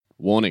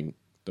Warning,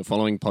 the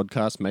following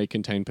podcast may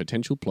contain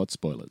potential plot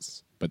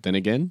spoilers, but then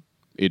again,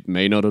 it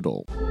may not at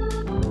all.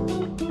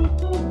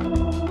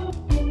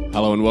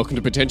 Hello and welcome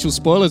to Potential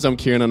Spoilers. I'm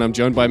Kieran and I'm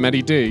joined by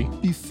Maddie D.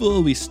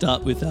 Before we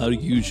start with our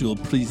usual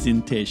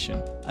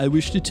presentation, I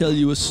wish to tell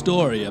you a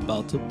story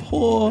about a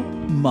poor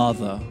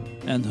mother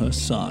and her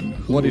son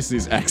What is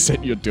this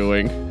accent you're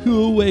doing?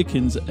 who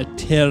awakens a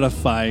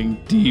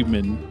terrifying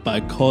demon by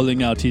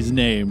calling out his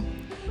name.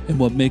 And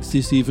what makes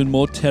this even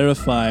more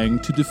terrifying,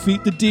 to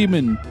defeat the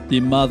demon, the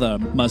mother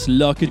must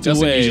lock it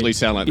doesn't away usually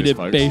sound like in this, a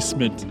folks.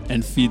 basement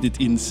and feed it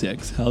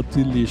insects. How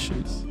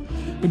delicious.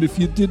 And if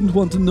you didn't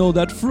want to know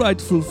that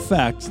frightful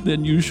fact,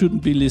 then you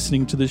shouldn't be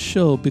listening to the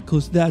show,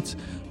 because that,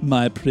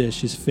 my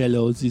precious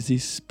fellows, is a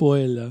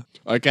spoiler.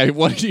 Okay,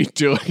 what are you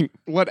doing?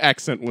 What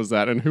accent was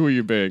that and who are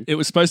you being? It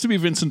was supposed to be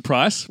Vincent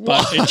Price,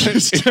 but it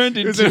just turned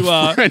Is into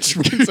it French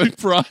Vincent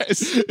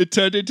Price? it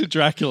turned into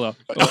Dracula.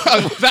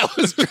 That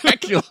was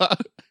Dracula.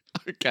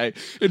 Okay.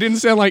 It didn't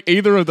sound like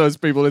either of those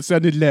people. It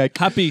sounded like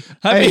Happy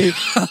Hey,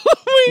 Halloween.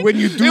 when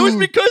you do- It was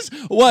because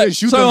what?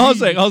 Yes, you So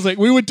don't I was like,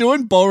 we were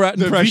doing Borat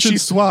the Vichy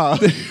impressions. Soir.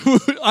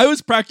 I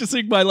was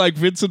practicing my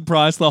Vincent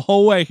Price the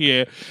whole way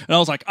here, and I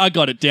was like, I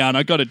got it down.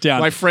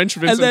 My French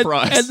Vincent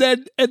Price.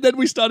 And then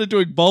we started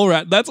doing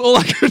Borat. That's all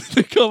I could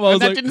think of. I was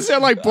that like, didn't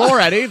sound like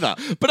Borat either.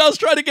 but I was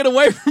trying to get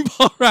away from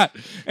Borat.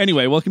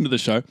 Anyway, welcome to the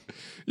show.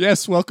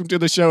 Yes, welcome to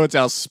the show. It's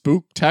our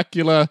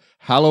spooktacular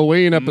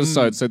Halloween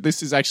episode. So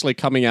this is actually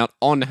coming out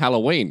on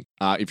Halloween,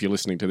 if you're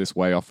listening to this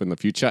way off in the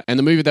future. And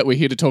the movie that we're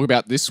here to talk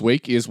about this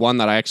week is one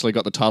that I actually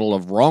got the title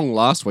of wrong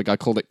last week. I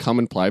called it Come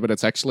and Play, but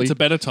it's It's a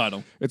better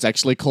title.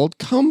 actually called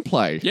Come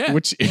Play, Yeah.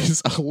 which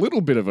is a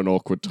little bit of an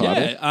awkward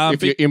title. Yeah,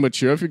 if you're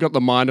immature, if you've got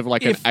the mind of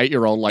like an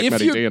 8-year-old like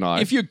Maddie D and I.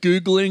 If you're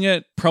Googling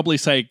it, probably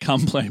say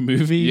Come Play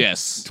Movie.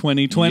 Yes.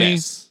 2020.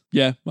 Yes.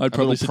 Yeah, I'd A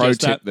probably little pro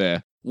suggest tip that.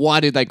 there.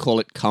 Why did they call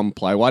it Come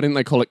Play? Why didn't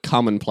they call it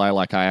Come and Play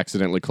like I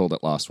accidentally called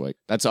it last week?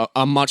 That's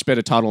a much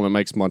better title and it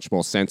makes much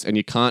more sense. And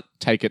you can't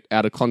take it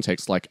out of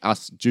context like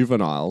us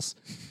juveniles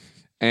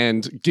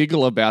and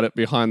giggle about it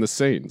behind the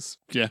scenes.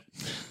 Yeah.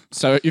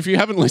 So if you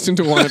haven't listened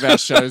to one of our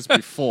shows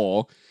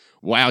before,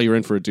 wow, you're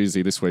in for a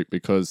doozy this week,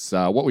 because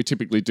what we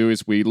typically do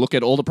is we look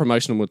at all the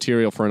promotional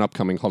material for an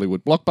upcoming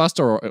Hollywood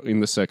blockbuster, or in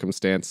the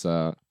circumstance,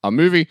 a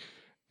movie.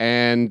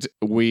 And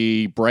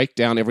we break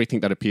down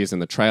everything that appears in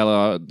the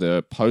trailer,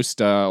 the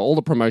poster, all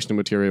the promotional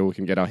material we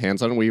can get our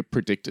hands on, and we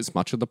predict as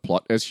much of the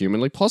plot as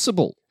humanly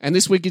possible. And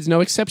this week is no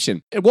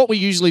exception. And what we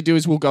usually do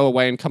is we'll go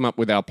away and come up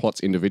with our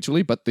plots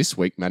individually, but this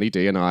week, Maddie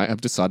D and I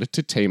have decided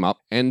to team up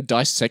and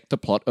dissect the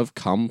plot of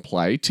Come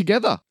Play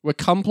together. We're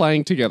come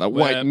playing together.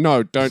 Wait,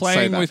 no, don't say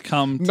Playing that. with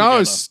Come No,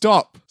 together.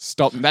 stop.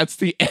 That's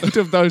the end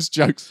of those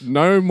jokes.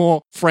 No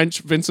more French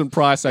Vincent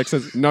Price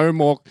accents. No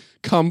more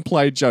Come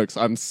Play jokes.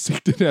 I'm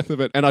sick to death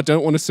of it, and I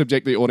don't want to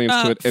subject the audience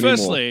to it anymore.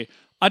 Firstly,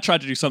 I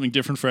tried to do something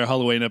different for our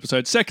Halloween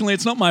episode. Secondly,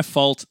 it's not my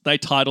fault. They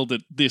titled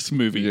it this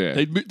movie.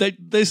 Yeah.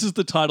 This is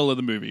the title of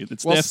the movie.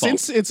 It's Well, their fault.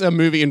 since it's a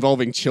movie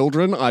involving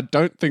children, I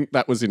don't think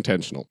that was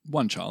intentional.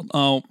 One child.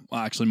 Oh,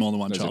 actually more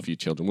than one There's a child. few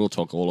children. We'll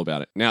talk all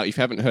about it. Now, if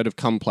you haven't heard of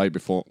Come Play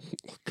before,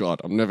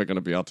 God, I'm never going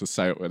to be able to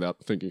say it without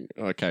thinking,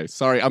 okay,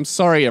 sorry. I'm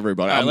sorry,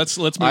 everybody. All right, let's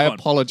move I on.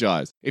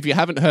 apologize. If you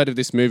haven't heard of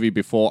this movie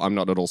before, I'm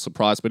not at all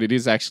surprised, but it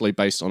is actually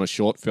based on a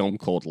short film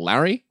called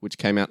Larry, which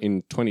came out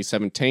in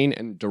 2017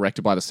 and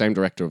directed by the same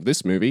director of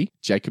this movie,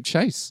 Jacob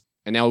Chase.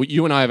 And now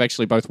you and I have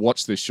actually both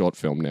watched this short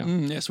film now.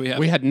 Yes, we have.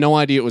 We had no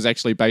idea it was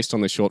actually based on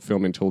the short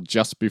film until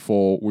just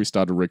before we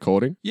started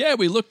recording. Yeah,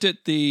 we looked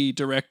at the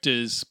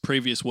director's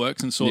previous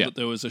works and saw Yeah. that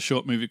there was a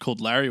short movie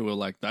called Larry. We were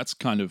like, that's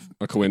kind of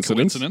A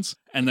coincidence.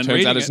 And then Turns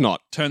reading out it's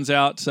not. Turns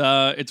out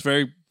it's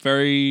very,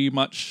 very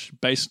much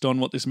based on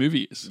what this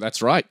movie is.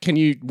 That's right. Can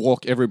you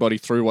walk everybody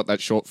through what that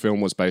short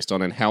film was based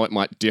on and how it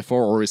might differ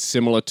or is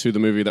similar to the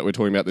movie that we're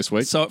talking about this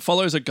week? So it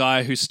follows a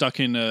guy who's stuck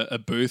in a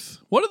booth.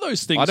 What are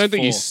those things I don't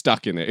think for? he's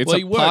stuck in there. It's Well, a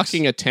he works-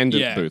 parking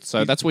attendant yeah. booth.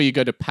 So that's where you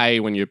go to pay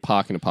when you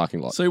park in a parking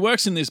lot. So he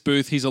works in this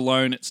booth. He's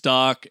alone. It's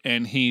dark,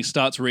 and he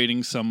starts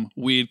reading some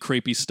weird,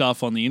 creepy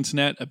stuff on the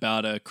internet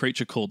about a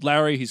creature called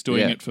Larry. He's doing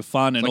Yeah. it for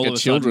fun, and like all a of a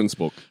children's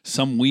book. sudden,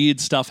 some weird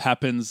stuff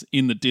happens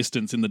in the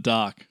distance, in the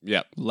dark.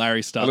 Yeah.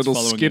 Larry starts A little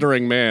following him.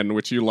 skittering man,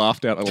 which you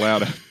laughed out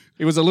aloud at.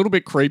 It was a little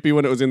bit creepy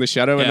when it was in the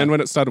shadow, Yeah. and then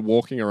when it started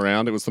walking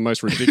around, it was the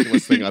most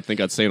ridiculous thing I think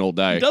I'd seen all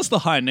day. He does the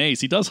high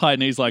knees. He does high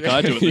knees like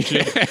I do at the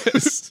gym.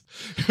 Yes.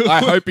 I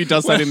hope he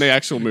does that in the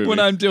actual movie. When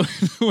I'm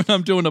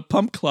doing a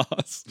pump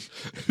class,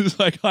 it's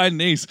like high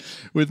knees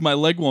with my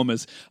leg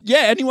warmers. Yeah,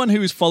 anyone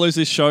who follows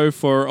this show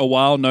for a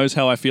while knows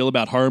how I feel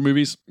about horror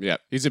movies. Yeah,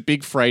 he's a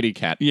big fraidy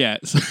cat. Yeah,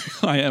 so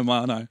I am.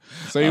 I know.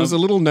 So he was a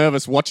little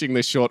nervous watching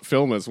this short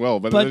film as well,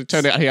 but But- it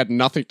turned out he had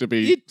nothing to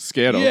be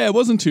scared of. Yeah, it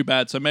wasn't too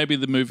bad. So maybe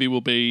the movie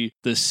will be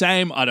be the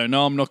same. I don't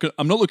know. I'm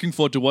not looking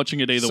forward to watching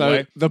it either So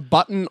way. the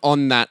button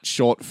on that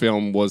short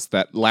film was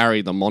that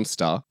Larry the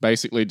monster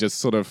basically just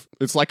sort of,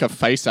 it's like a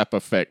face app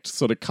effect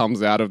sort of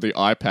comes out of the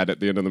iPad at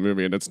the end of the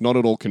movie, and it's not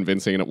at all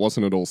convincing, and it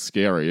wasn't at all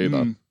scary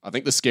either. I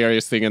think the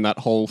scariest thing in that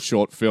whole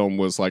short film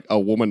was like a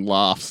woman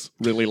laughs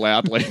really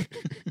loudly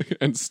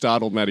and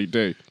startled Maddie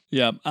D.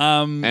 Yeah.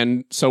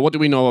 And so what do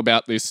we know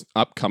about this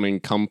upcoming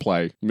Come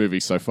Play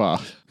movie so far?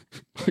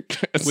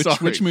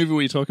 Which movie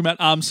were you talking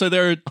about? So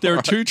there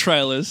are two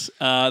trailers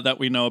that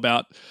we know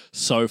about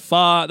so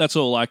far. That's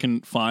all I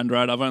can find,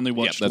 right? I've only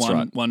watched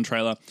one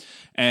trailer.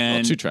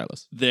 And two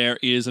trailers. There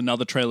is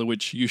another trailer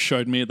which you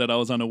showed me that I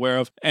was unaware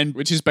of. And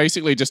which is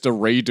basically just a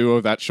redo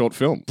of that short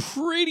film.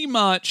 Pretty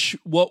much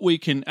what we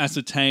can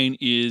ascertain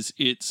is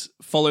it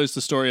follows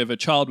the story of a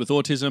child with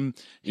autism,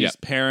 his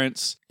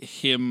parents,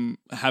 him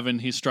having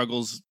his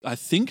struggles, I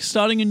think,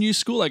 starting a new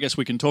school. I guess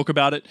we can talk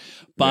about it.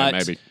 But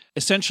maybe.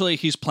 Essentially,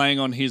 he's playing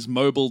on his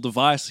mobile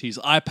device, his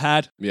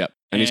iPad. Yep.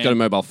 And he's got a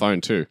mobile phone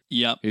too.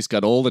 Yep. He's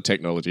got all the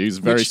technology. He's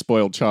a very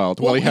spoiled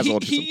child. Well, he has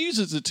autism. He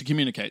uses it to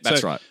communicate.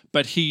 That's right.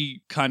 But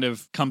he kind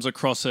of comes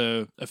across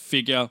a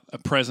figure, a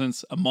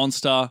presence, a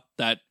monster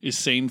that is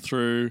seen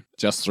through...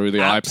 Just through the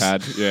apps.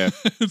 iPad,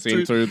 yeah.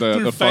 Seen through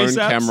the phone face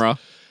apps. camera.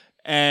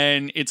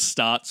 And it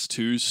starts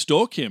to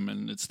stalk him.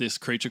 And it's this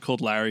creature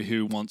called Larry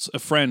who wants a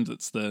friend.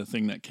 That's the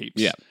thing that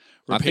keeps... Yeah.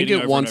 I think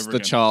it wants the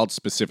child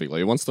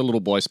specifically. It wants the little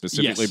boy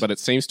specifically, but it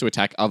seems to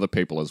attack other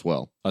people as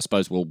well. I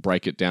suppose we'll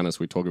break it down as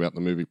we talk about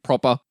the movie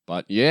proper.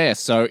 But yeah,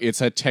 so it's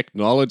a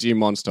technology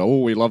monster. Oh,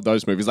 we love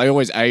those movies. They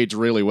always age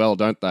really well,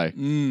 don't they?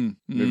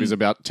 Movies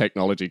about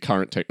technology,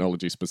 current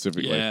technology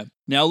specifically. Yeah.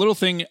 Now, a little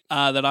thing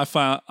that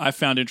I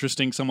found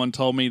interesting, someone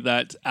told me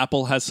that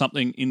Apple has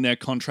something in their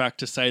contract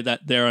to say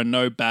that there are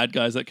no bad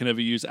guys that can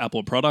ever use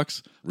Apple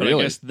products. But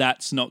really? I guess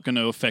that's not going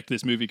to affect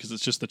this movie because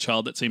it's just the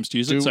child that seems to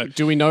use it. So,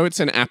 do we know it's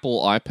an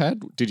Apple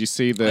iPad? Did you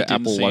see the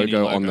Apple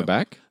logo on the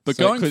back? But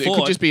so going forward, it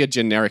could just be a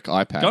generic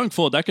iPad. Going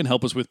forward, that can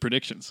help us with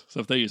predictions. So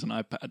if they use an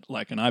iPad,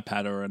 like an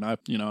iPad or an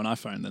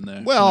iPhone, then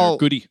they're a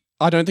goodie.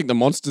 I don't think the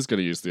monster's going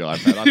to use the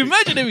iPad.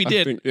 Imagine if he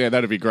did. Yeah,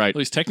 that'd be great. Well,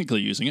 he's technically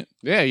using it.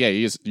 Yeah,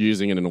 he is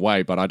using it in a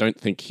way, but I don't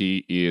think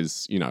he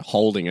is,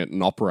 holding it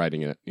and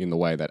operating it in the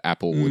way that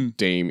Apple would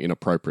deem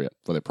inappropriate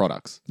for their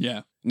products.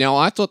 Yeah. Now,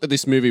 I thought that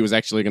this movie was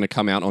actually going to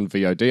come out on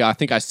VOD. I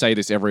think I say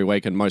this every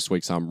week, and most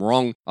weeks I'm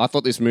wrong. I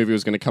thought this movie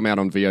was going to come out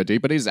on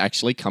VOD, but it is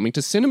actually coming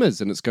to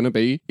cinemas, and it's going to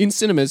be in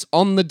cinemas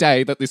on the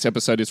day that this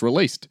episode is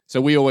released. So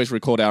we always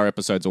record our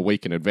episodes a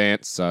week in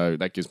advance, so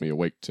that gives me a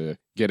week to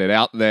get it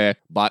out there.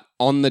 But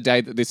on the day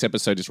that this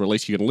episode is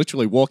released, you can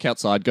literally walk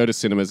outside, go to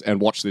cinemas,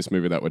 and watch this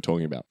movie that we're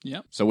talking about.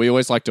 Yeah. So we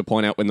always like to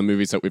point out when the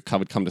movies that we've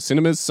covered come to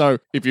cinemas. So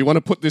if you want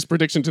to put this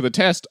prediction to the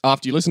test,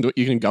 after you listen to it,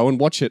 you can go and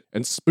watch it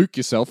and spook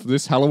yourself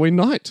this Halloween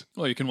night.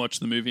 Or you can watch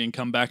the movie and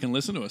come back and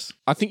listen to us.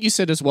 I think you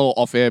said as well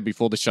off air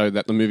before the show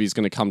that the movie is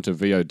going to come to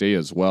VOD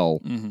as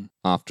well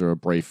after a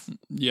brief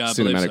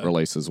cinematic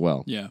release as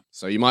well. Yeah.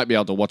 So you might be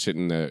able to watch it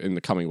in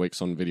the coming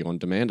weeks on video on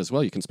demand as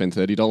well. You can spend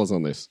 $30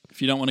 on this.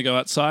 If you don't want to go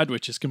outside,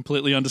 which is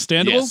completely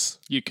understandable,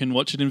 you can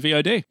watch it in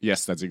VOD.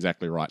 Yes, that's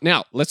exactly right.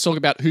 Now, let's talk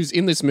about who's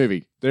in this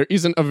movie. There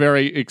isn't a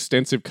very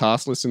extensive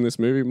cast list in this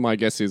movie. My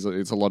guess is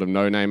it's a lot of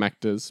no-name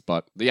actors,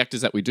 but the actors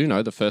that we do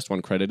know, the first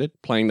one credited,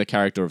 playing the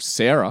character of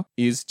Sarah,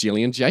 is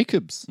Gillian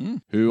Jacobs,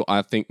 who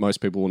I think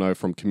most people will know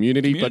from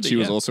Community, but she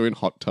was also in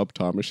Hot Tub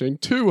Time Machine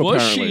 2, apparently.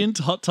 Was she in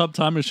Hot Tub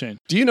Time Machine?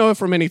 Do you know her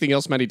from anything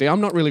else, Matty D? I'm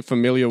not really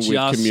familiar with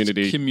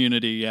Community.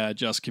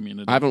 Just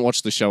Community. I haven't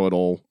watched the show at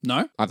all.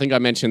 No? I think I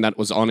mentioned that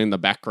was on in the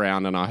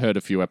background, and I heard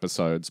a few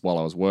episodes while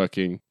I was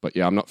working, but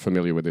yeah, I'm not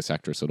familiar with this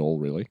actress at all,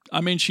 really.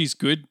 I mean, she's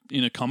good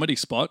in a comedy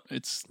spot.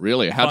 It's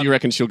Really? How do you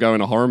reckon she'll go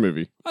in a horror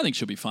movie? I think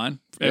she'll be fine.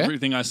 Yeah?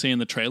 Everything I see in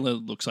the trailer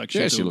looks like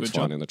she'll do a good job. Yeah, she looks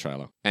fine in the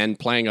trailer. And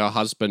playing her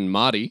husband,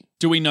 Marty.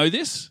 Do we know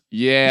this?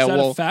 Yeah, Is that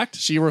a fact?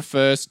 She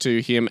refers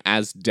to him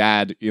as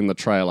dad in the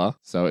trailer,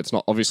 so it's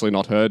obviously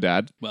not her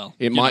dad. Well,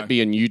 it might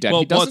be a new dad.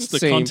 Well, what's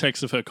the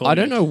context of her calling? I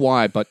don't know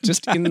why, but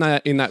just in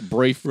that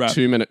brief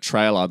 2-minute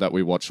trailer that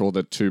we watch, or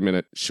the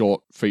 2-minute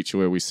short feature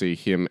where we see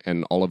him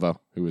and Oliver,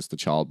 who is the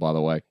child, by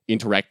the way,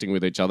 interacting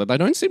with each other, they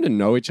don't seem to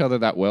know each other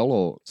that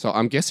well. So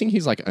I'm guessing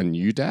he's like a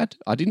new dad.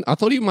 I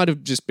thought he might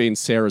have just been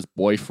Sarah's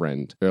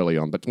boyfriend early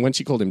on, but when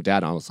she called him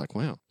dad, I was like,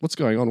 wow, what's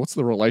going on? What's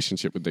the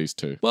relationship with these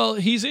two? Well,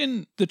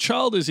 the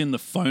child is in the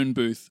phone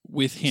booth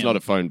with him. It's not a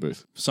phone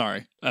booth.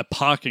 Sorry, a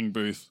parking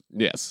booth.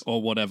 Yes.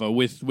 Or whatever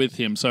with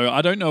him. So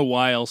I don't know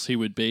why else he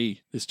would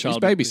be this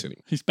child. He's babysitting.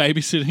 He's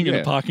babysitting in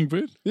a parking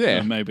booth?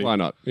 Yeah. Maybe. Why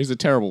not? He's a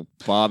terrible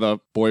father,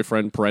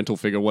 boyfriend, parental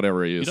figure,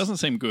 whatever he is. He doesn't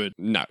seem good.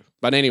 No.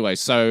 But anyway,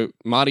 so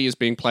Marty is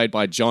being played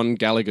by John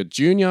Gallagher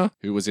Jr.,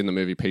 who was in the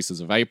movie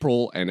Pieces of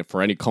April. And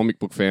for any comic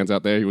book fans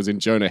out there, he was in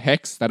Jonah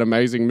Hex, that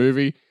amazing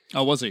movie.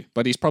 Oh, was he?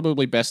 But he's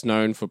probably best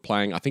known for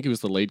playing, I think he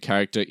was the lead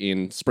character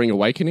in Spring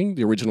Awakening,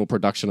 the original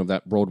production of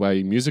that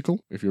Broadway musical,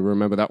 if you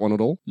remember that one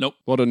at all. Nope.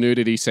 A lot of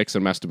nudity, sex,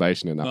 and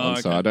masturbation in that one.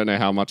 Okay. So I don't know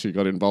how much he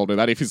got involved in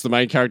that. If he's the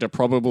main character,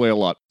 probably a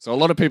lot. So a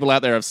lot of people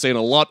out there have seen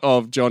a lot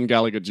of John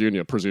Gallagher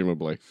Jr.,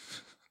 presumably.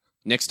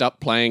 Next up,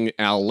 playing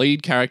our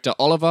lead character,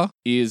 Oliver,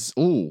 is,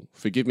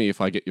 forgive me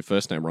if I get your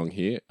first name wrong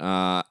here,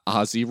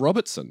 Ozzy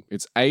Robertson.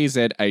 It's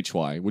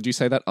A-Z-H-Y. Would you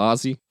say that,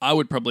 Ozzy? I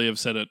would probably have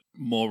said it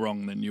more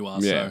wrong than you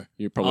are, Yeah, so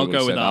you probably I'll would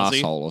have go said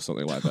with Ozzy. arsehole or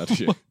something like that.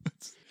 Yeah.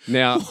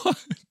 Now,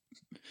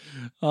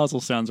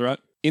 Arsehole sounds right.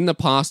 in the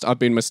past, I've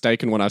been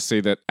mistaken when I see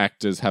that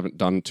actors haven't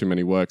done too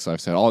many works.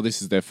 I've said,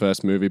 this is their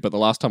first movie. But the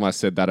last time I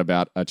said that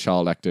about a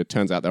child actor, it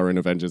turns out they were in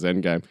Avengers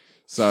Endgame.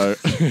 So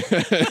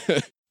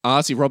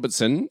Ozzy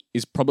Robertson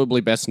is probably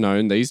best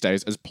known these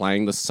days as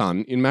playing the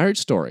son in Marriage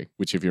Story,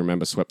 which, if you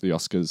remember, swept the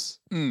Oscars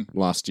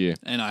last year.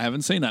 And I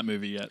haven't seen that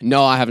movie yet.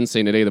 No, I haven't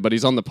seen it either, but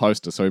he's on the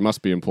poster, so he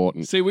must be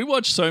important. See, we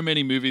watch so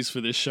many movies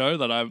for this show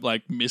that I've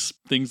missed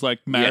things like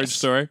Marriage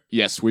Story.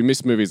 Yes, we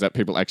miss movies that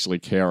people actually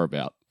care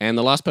about. And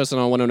the last person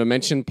I wanted to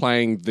mention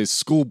playing the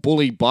school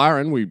bully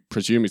Byron, we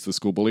presume he's the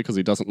school bully because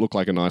he doesn't look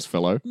like a nice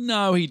fellow,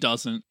 No, he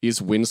doesn't.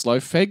 is Winslow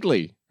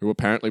Fegley, who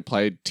apparently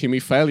played Timmy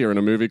Failure in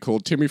a movie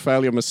called Timmy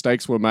Failure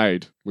Mistakes Were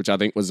Made, which I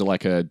think was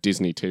like a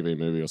Disney TV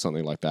movie or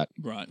something like that.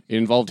 Right. It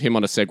involved him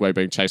on a Segway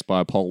being chased by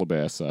a polar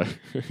bear, so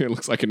it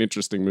looks like an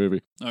interesting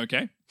movie.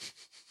 Okay.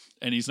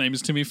 And his name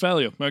is Timmy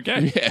Failure.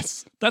 Okay.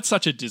 Yes. That's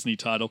such a Disney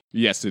title.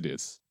 Yes, it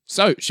is.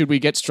 So, should we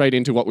get straight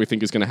into what we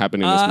think is going to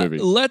happen in this movie?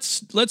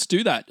 Let's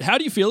do that. How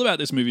do you feel about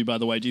this movie, by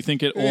the way? Do you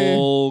think it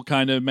all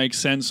kind of makes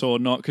sense or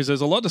not? Because there's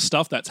a lot of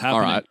stuff that's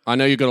happening. All right. I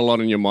know you've got a lot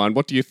in your mind.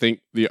 What do you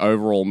think the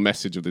overall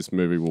message of this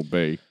movie will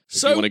be?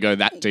 If you want to go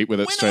that deep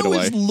with it straight away. When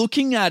I was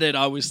looking at it,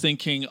 I was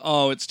thinking,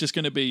 it's just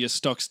going to be a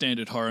stock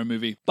standard horror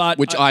movie. But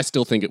Which I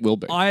still think it will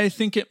be. I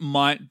think it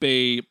might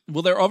be.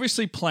 Well, they're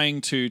obviously playing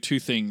to two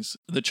things: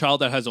 the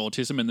child that has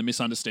autism and the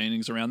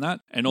misunderstandings around that,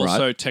 and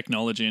also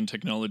technology and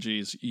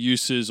technology's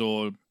uses.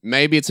 Or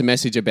maybe it's a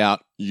message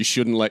about you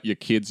shouldn't let your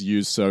kids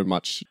use so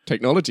much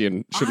technology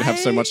and shouldn't have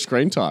so much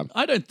screen time.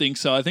 I don't think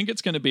so. I think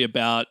it's going to be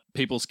about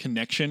people's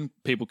connection,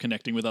 people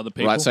connecting with other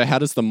people. Right, so how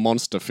does the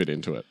monster fit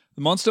into it?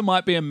 The monster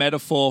might be a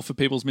metaphor for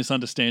people's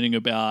misunderstanding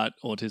about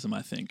autism,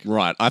 I think.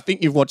 Right. I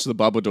think you've watched The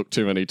Babadook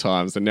too many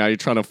times and now you're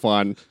trying to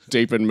find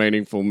deep and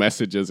meaningful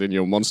messages in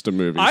your monster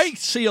movies. I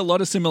see a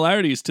lot of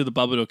similarities to the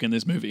Babadook in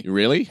this movie.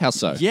 Really? How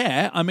so?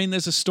 Yeah, I mean,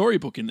 there's a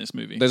storybook in this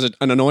movie. There's an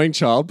annoying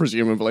child,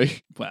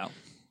 presumably. Wow.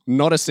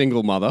 Not a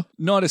single mother.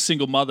 Not a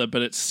single mother,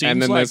 but it seems like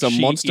and then there's a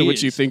she monster is.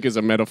 which you think is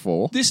a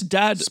metaphor. This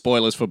dad...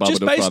 Spoilers for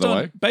just Babadook, by the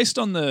way.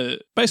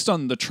 Based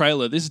on the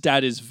trailer, this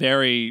dad is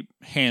very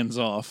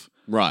hands-off.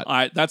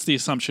 Right. That's the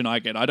assumption I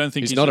get. I don't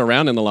think he's not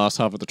around in the last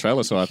half of the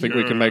trailer, so I think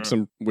we can make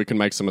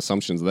some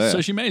assumptions there.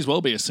 So she may as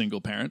well be a single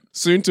parent.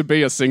 Soon to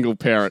be a single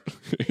parent,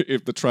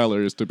 if the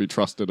trailer is to be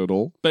trusted at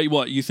all. But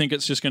what, you think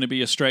it's just going to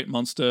be a straight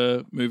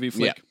monster movie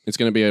flick? Yeah, it's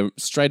going to be a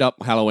straight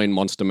up Halloween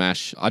monster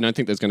mash. I don't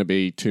think there's going to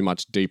be too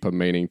much deeper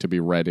meaning to be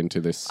read into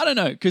this. I don't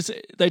know, because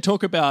they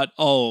talk about,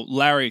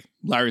 Larry.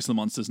 Larry's the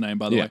monster's name,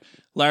 by the way.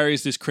 Larry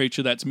is this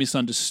creature that's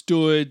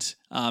misunderstood.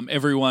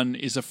 Everyone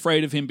is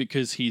afraid of him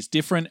because he's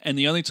different. And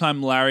the only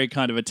time Larry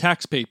kind of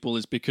attacks people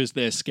is because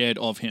they're scared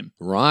of him.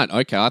 Right.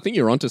 Okay. I think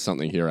you're onto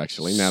something here,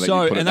 actually, now that you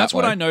put it and that's that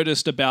way. what I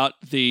noticed about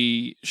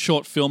the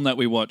short film that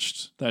we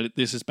watched that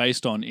this is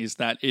based on, is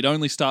that it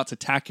only starts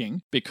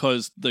attacking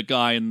because the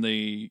guy in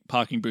the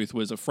parking booth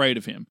was afraid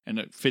of him. And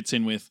it fits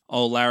in with,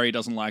 Larry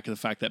doesn't like the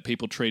fact that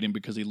people treat him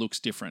because he looks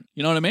different.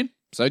 You know what I mean?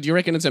 So do you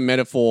reckon it's a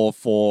metaphor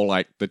for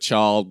like the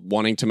child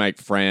wanting to make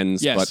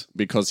friends, but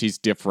because he's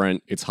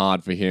different, it's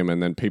hard for him,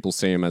 and then people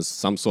see him as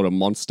some sort of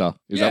monster?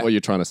 Is that what you're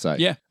trying to say?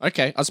 Yeah.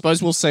 Okay, I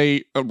suppose we'll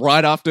see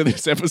right after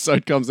this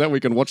episode comes out. We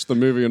can watch the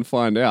movie and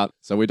find out,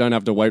 so we don't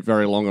have to wait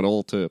very long at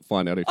all to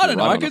find out if I don't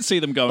know. Right I could see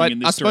them going in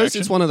this direction. I suppose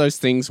direction. it's one of those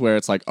things where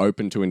it's like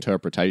open to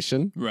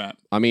interpretation. Right.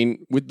 I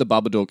mean, with the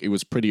Babadook, it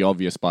was pretty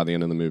obvious by the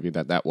end of the movie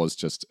that was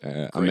just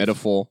a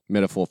metaphor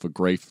for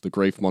grief, the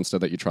grief monster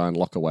that you try and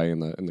lock away in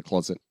the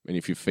closet,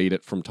 and if you feed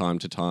it from time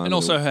to time. And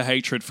also her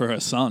hatred for her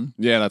son.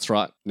 Yeah, that's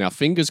right. Now,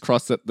 fingers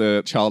crossed that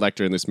the child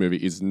actor in this movie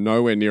is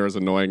nowhere near as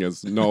annoying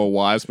as Noah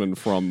Wiseman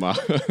from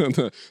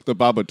the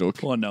Babadook.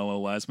 Poor Noah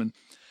Wiseman.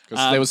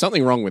 Because there was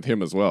something wrong with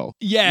him as well.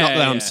 Yeah. Not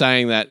that I'm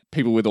saying that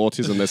people with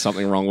autism, there's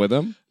something wrong with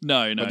them.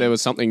 No. But there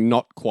was something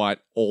not quite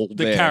all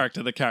the there.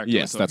 character.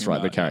 Yes, that's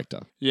right, the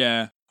character.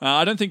 Yeah.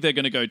 I don't think they're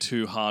going to go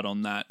too hard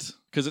on that.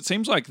 Because it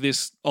seems like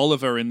this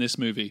Oliver in this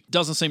movie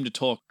doesn't seem to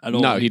talk at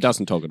all. No, he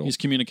doesn't talk at all. He's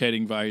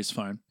communicating via his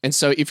phone. And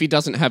so if he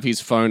doesn't have his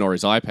phone or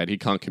his iPad, he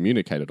can't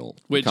communicate at all.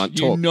 Which he can't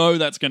you talk. know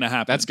that's going to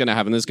happen. That's going to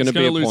happen. There's going to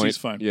be a lose point. His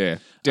phone. Yeah,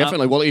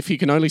 definitely. Well, if he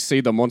can only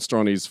see the monster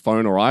on his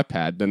phone or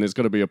iPad, then there's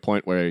got to be a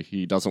point where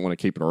he doesn't want to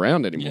keep it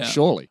around anymore,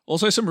 surely.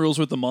 Also, some rules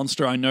with the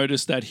monster. I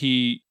noticed that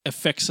he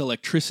affects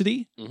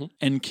electricity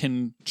and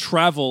can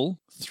travel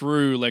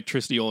through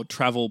electricity or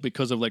travel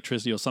because of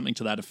electricity or something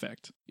to that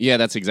effect. Yeah,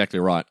 that's exactly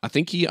right. I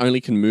think he only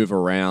can move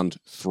around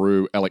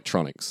through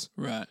electronics.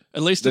 Right.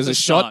 At least there's a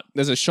shot.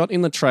 There's a shot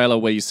in the trailer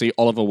where you see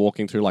Oliver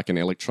walking through like an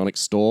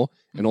electronics store,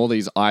 and all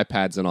these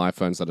iPads and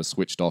iPhones that are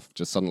switched off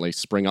just suddenly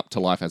spring up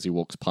to life as he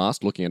walks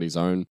past, looking at his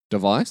own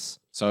device.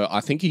 So I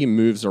think he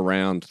moves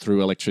around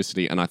through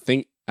electricity, and I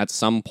think at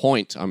some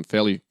point, I'm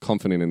fairly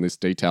confident in this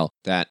detail,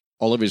 that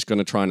Oliver's going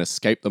to try and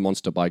escape the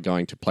monster by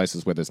going to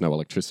places where there's no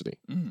electricity.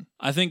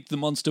 I think the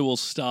monster will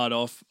start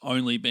off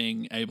only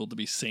being able to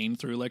be seen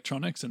through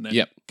electronics and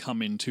then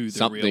come into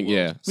the real world.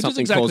 Yeah, which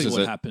something is exactly causes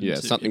what it. happened. Yeah,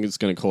 something is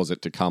going to cause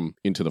it to come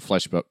into the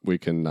flesh, but we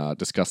can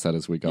discuss that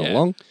as we go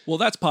along. Well,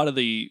 that's part of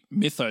the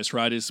mythos,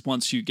 right? Is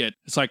once you get,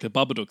 it's like the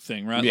Babadook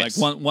thing, right? Yes.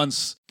 Like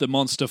once the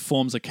monster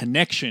forms a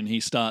connection, he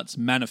starts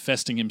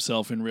manifesting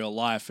himself in real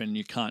life, and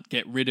you can't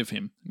get rid of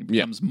him. He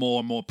becomes more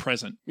and more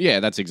present. Yeah,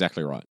 that's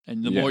exactly right.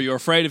 And the more you're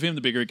afraid of him,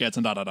 the bigger it gets,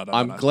 and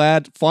I'm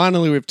glad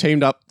finally we've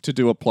teamed up to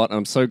do a plot.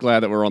 I'm so glad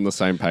that we're on the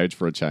same page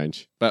for a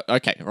change. But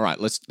okay, all right,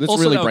 let's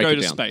also, really they'll break go it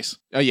to down. space.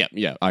 Oh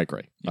yeah, I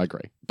agree.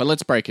 But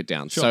let's break it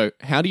down. Sure. So,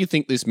 how do you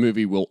think this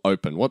movie will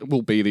open? What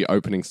will be the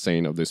opening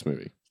scene of this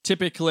movie?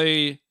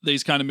 Typically,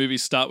 these kind of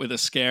movies start with a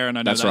scare, and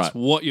I know That's that's right.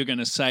 what you're going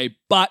to say,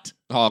 but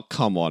Oh,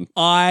 come on.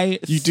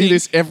 you Do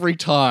this every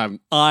time.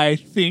 I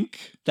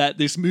think that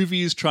this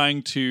movie is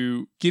trying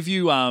to give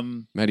you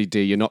Matty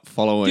D, you're not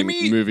following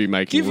movie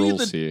making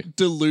rules here.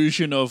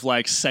 delusion of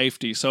like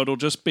safety. So it'll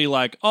just be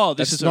like, oh,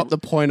 this That's is not the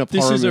point of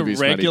horror movies,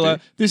 Matty D.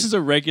 This is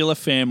a regular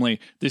family.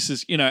 This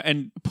is,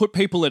 and put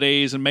people at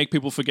ease and make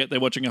people forget they're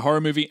watching a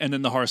horror movie, and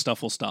then the horror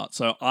stuff will start.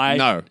 So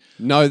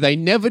No, they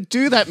never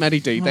do that,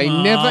 Matty D. They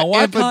never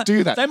ever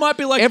do that. They might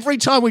be like, every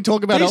time we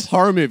talk about a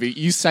horror movie,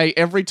 you say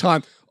every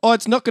time, oh,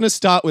 it's not going to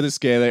start with a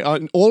scare.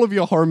 All of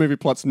your horror movie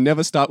plots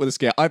never start with a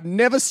scare. I've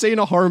never seen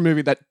a horror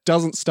movie that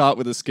doesn't start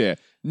with a scare.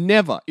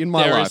 Never in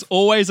my life. There is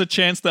always a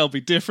chance they'll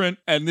be different,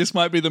 and this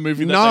might be the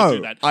movie that they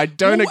do that. I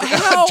don't agree.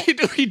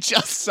 Did we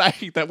just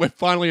say that we're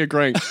finally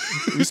agreeing?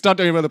 We start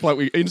talking about the plot,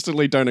 we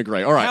instantly don't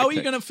agree. All right. How are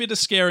you going to fit a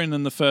scare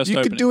in the first You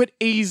opening? could do it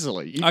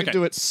easily. You could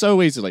do it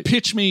so easily.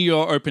 Pitch me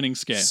your opening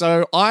scare.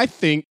 So I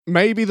think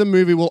maybe the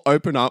movie will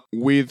open up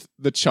with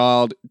the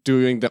child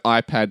doing the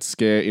iPad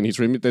scare in his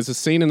room. There's a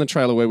scene in the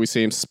trailer where we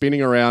see him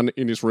spinning around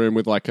in his room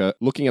with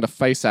looking at a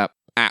face app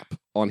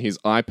on his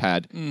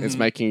iPad. It's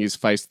making his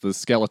face the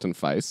skeleton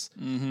face.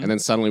 And then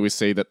suddenly we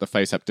see that the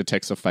face app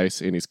detects a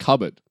face in his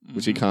cupboard,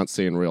 which he can't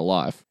see in real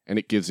life. And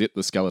it gives it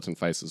the skeleton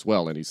face as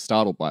well. And he's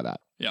startled by that.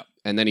 Yeah.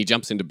 And then he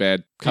jumps into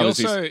bed, covers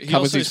also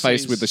his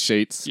face sees- with the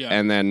sheets, Yeah.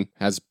 and then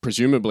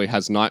presumably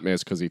has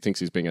nightmares because he thinks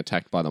he's being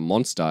attacked by the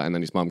monster. And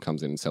then his mum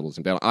comes in and settles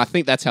him down. I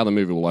think that's how the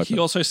movie will open. He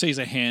also sees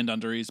a hand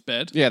under his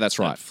bed. Yeah, that's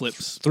right. That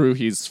flips Through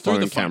his through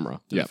phone the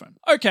camera. through Yeah. the phone.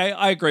 Okay,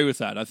 I agree with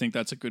that. I think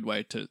that's a good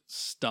way to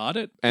start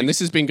it. And this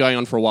has been going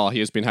on for a while. He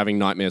has been having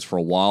nightmares for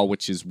a while,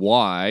 which is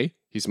why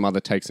his mother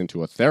takes him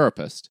to a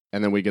therapist.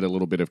 And then we get a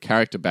little bit of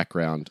character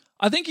background.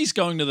 I think he's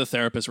going to the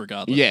therapist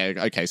regardless. Yeah,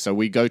 okay. So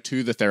we go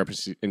to the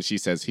therapist and she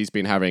says he's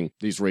been having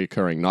these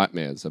recurring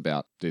nightmares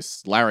about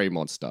this Larry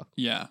monster.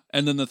 Yeah.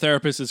 And then the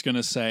therapist is going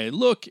to say,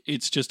 look,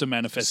 it's just a So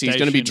manifestation. he's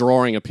going to be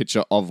drawing a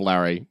picture of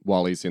Larry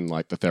while he's in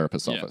the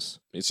therapist's Yeah. office.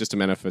 It's just a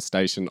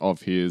manifestation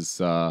of his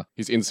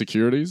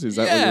insecurities. Is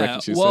that what you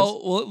reckon she says?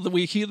 Well,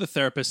 we hear the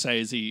therapist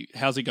say,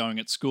 how's he going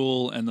at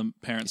school? And the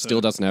parents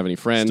Still doesn't have any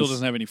friends. Still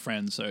doesn't have any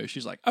friends. So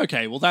she's like,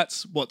 okay, well,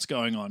 that's what's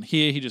going on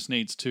here. He just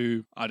needs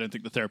to, I don't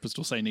think the therapist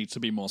will say needs to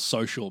be more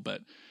social,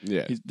 but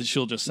Yeah.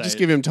 she'll just say, Just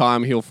give him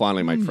time. He'll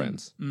finally make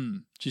friends.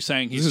 she's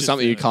saying he's This is just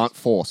something you nervous. can't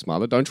force,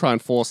 Mother. Don't try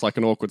and force like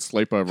an awkward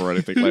sleepover or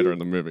anything later in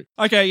the movie.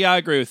 Okay, yeah, I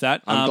agree with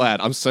that. I'm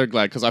glad. I'm so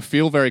glad because I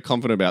feel very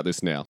confident about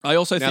this now. I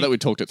also Now that we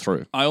talked it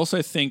through. I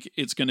also think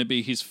it's going to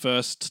be his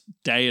first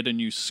day at a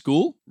new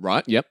school.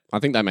 Right? Yep. I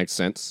think that makes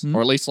sense. Or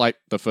at least like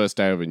the first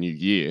day of a new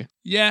year.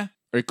 Yeah.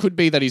 Or it could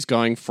be that he's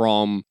going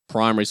from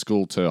primary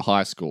school to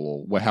high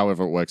school or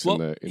however it works in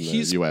the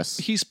US.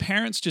 His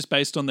parents, just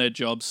based on their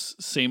jobs,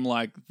 seem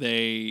like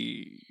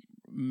they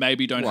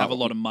maybe don't have a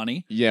lot of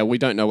money. Yeah, we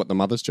don't know what the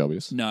mother's job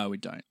is. No, we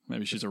don't.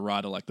 Maybe she's a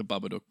writer like the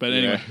Babadook. But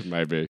anyway, Yeah,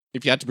 maybe.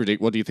 If you had to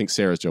predict, what do you think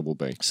Sarah's job will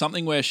be?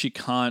 something where she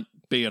can't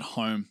be at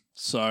home.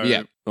 So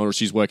Yeah. Or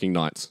she's working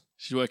nights.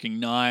 she's working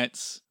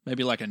nights,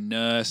 maybe like a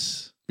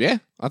nurse. Yeah,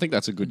 I think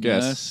that's a good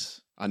guess.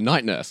 Nurse, A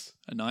night nurse.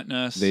 a night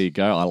nurse. There you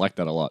go. I like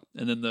that a lot.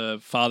 And then the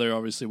father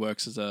obviously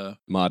works as a...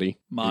 Marty.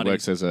 Marty. He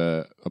works as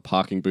a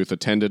parking booth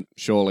attendant,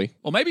 surely.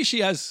 Or maybe she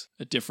has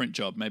a different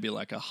job, maybe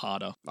like a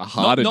harder... A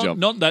harder not, job.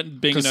 Not that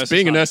being a nurse Because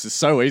being a is hard. nurse is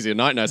so easy. A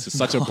night nurse is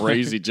such a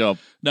breezy job.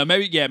 No,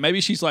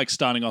 maybe she's like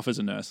starting off as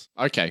a nurse.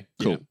 Okay,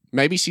 cool. Yeah.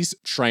 Maybe she's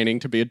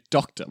training to be a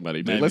doctor,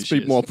 Matty. Maybe Let's she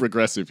be is. more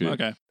progressive here.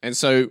 Okay. And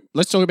so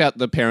let's talk about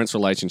the parents'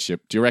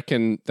 relationship. Do you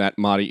reckon that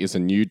Marty is a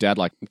new dad?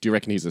 Like, do you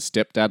reckon he's a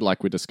stepdad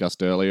like we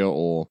discussed earlier?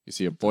 Or is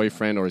he a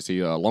boyfriend? Or is he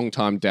a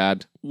long-time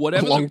dad?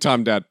 Whatever.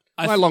 Long-time dad.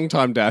 My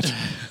long-time dad.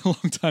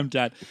 Long-time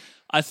dad.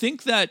 I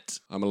think that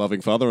I'm a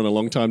loving father and a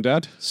long-time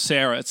dad.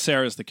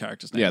 Sarah's the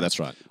character's name. Yeah, that's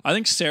right. I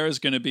think Sarah's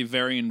going to be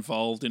very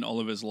involved in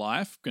Oliver's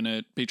life, going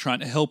to be trying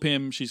to help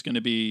him. She's going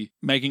to be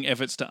making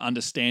efforts to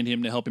understand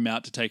him, to help him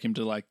out, to take him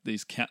to like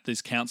these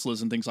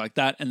counselors and things like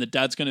that. And the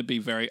dad's going to be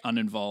very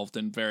uninvolved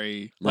and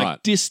very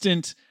Right.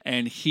 distant,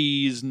 and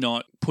he's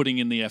not putting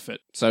in the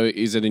effort. So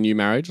is it a new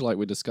marriage like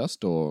we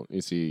discussed, or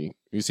is he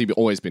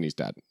always been his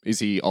dad? Is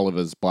he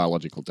Oliver's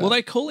biological dad? Well,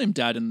 they call him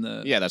dad in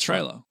the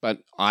trailer. Right. But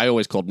I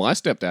always called my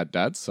stepdad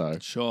dad, so...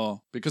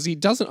 Sure. Because he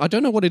doesn't... I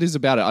don't know what it is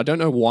about it. I don't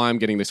know why I'm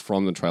getting this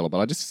from the trailer, but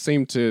I just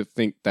seem to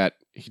think that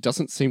he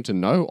doesn't seem to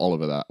know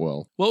Oliver that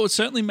well. Well, it would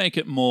certainly make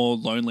it more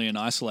lonely and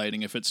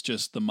isolating if it's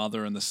just the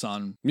mother and the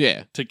son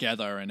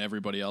together and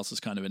everybody else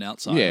is kind of an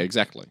outsider. Yeah,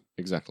 exactly.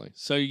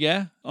 So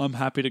yeah, I'm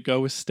happy to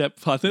go with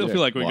stepfather. I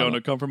feel like we're going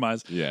to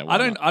compromise. Yeah,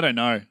 I don't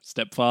know.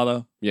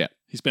 Stepfather. Yeah.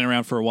 He's been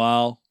around for a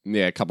while.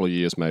 Yeah, a couple of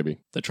years maybe.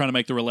 They're trying to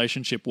make the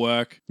relationship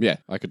work. Yeah,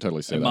 I could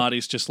totally see and that.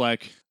 Marty's just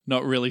like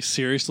not really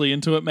seriously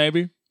into it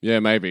maybe. Yeah,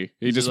 maybe.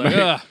 He just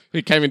like,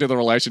 he came into the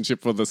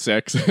relationship for the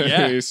sex.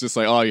 Yeah. He's just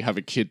like, oh, you have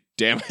a kid.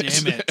 Damn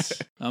it. Damn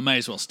it. I may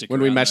as well stick When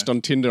around we matched there.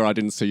 on Tinder, I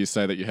didn't see you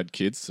say that you had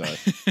kids, so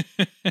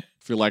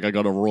feel like I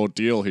got a raw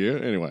deal here.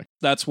 Anyway.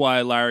 That's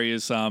why Larry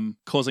is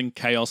causing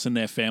chaos in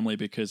their family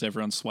because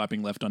everyone's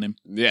swiping left on him.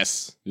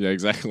 Yes. Yeah,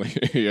 exactly.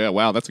 Yeah,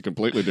 wow, that's a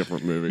completely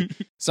different movie.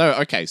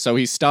 So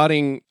he's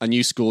starting a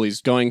new school.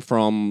 He's going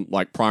from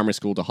like primary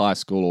school to high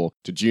school or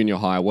to junior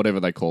high,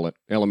 whatever they call it,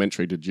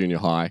 elementary to junior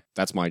high.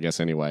 That's my guess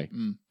anyway.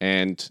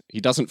 And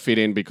he doesn't fit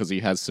in because he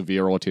has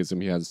severe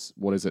autism. He has,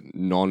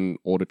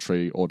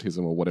 non-auditory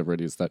autism or whatever it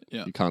is that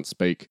he can't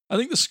speak. I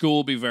think the school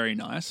will be very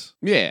nice.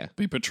 Yeah.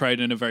 Be portrayed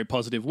in a very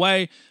positive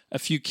way. A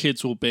few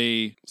kids will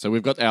be... So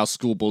we've got our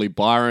school bully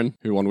Byron,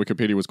 who on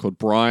Wikipedia was called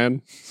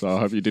Brian. So I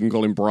hope you didn't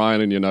call him Brian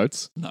in your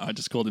notes. No, I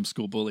just called him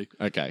school bully.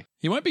 Okay.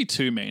 He won't be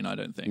too mean, I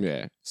don't think.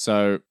 Yeah.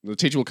 So the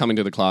teacher will come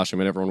into the classroom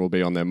and everyone will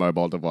be on their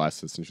mobile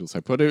devices and she'll say,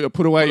 put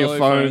away your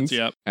phones.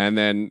 Yep. And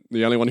then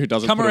the only one who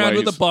doesn't come put around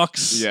away with a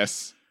box.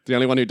 Yes. The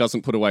only one who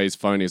doesn't put away his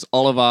phone is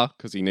Oliver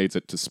because he needs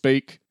it to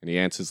speak and he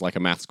answers like a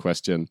maths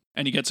question.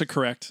 And he gets it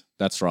correct.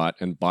 That's right.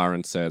 And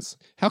Byron says,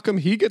 how come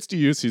he gets to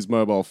use his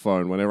mobile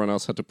phone when everyone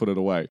else had to put it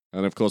away?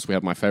 And of course, we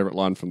have my favorite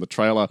line from the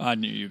trailer. I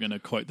knew you were going to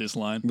quote this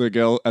line. The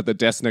girl at the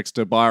desk next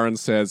to Byron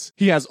says,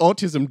 he has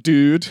autism,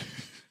 dude.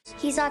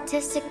 He's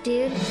autistic,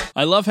 dude.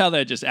 I love how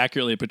they're just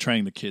accurately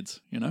portraying the kids,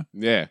 you know?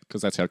 Yeah,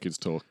 because that's how kids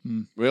talk.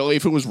 Well,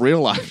 if it was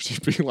real life,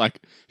 she'd be like,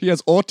 he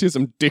has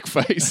autism, dick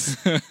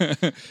face.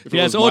 He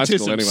has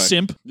autism,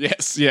 simp.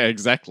 Yes, yeah,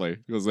 exactly.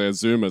 Because they're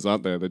Zoomers,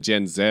 aren't they? The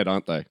Gen Z,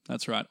 aren't they?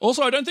 That's right.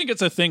 Also, I don't think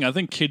it's a thing. I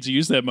think kids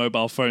use their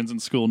mobile phones in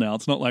school now.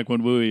 It's not like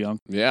when we were young.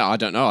 Yeah, I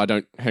don't know. I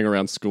don't hang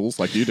around schools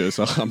like you do,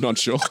 so I'm not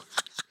sure.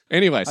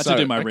 Anyway, I had to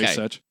do my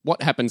research.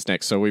 What happens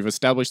next? So we've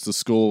established the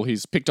school.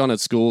 He's picked on at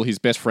school. His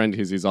best friend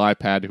is his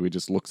iPad, who he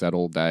just looks at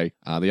all day.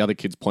 The other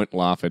kids point and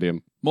laugh at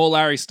him. More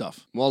Larry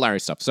stuff.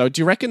 So do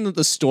you reckon that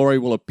the story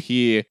will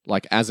appear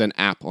like as an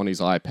app on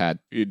his iPad?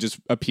 It just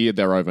appeared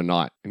there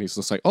overnight. And he's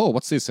just like, oh,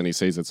 what's this? And he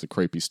sees it's a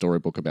creepy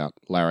storybook about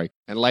Larry.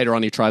 And later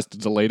on he tries to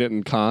delete it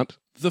and can't.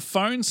 The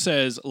phone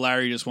says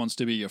Larry just wants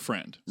to be your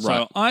friend. Right.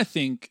 So I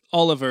think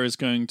Oliver is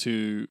going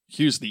to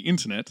use the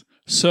internet,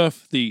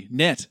 surf the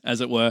net,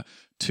 as it were,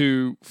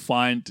 to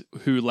find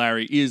who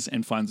Larry is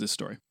and finds this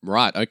story.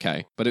 Right,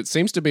 okay. But it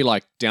seems to be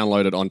like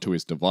downloaded onto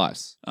his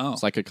device. Oh.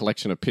 It's like a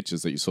collection of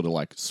pictures that you sort of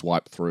like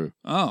swipe through.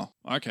 Oh,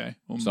 okay.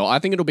 Well, So I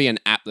think it'll be an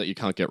app that you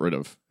can't get rid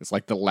of. It's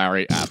like the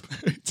Larry app.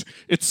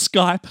 it's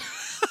Skype.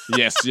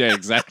 Yes, yeah,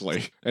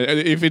 exactly. And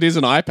if it is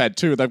an iPad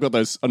too, they've got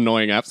those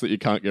annoying apps that you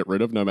can't get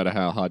rid of no matter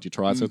how hard you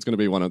try. So it's going to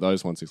be one of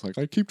those ones. It's like,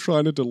 I keep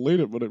trying to delete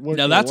it, but it won't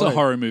Now go that's away. a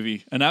horror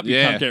movie. An app you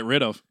can't get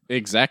rid of.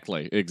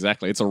 Exactly.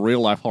 It's a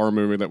real life horror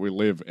movie that we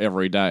live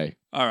every day.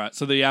 All right,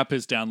 so the app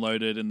is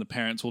downloaded and the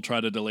parents will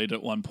try to delete it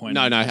at one point.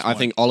 No, I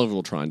think Oliver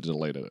will try and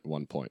delete it at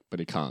one point,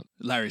 but he can't.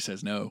 Larry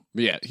says no.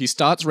 But yeah, he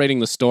starts reading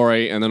the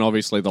story and then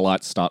obviously the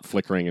lights start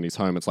flickering in his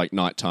home. It's like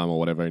nighttime or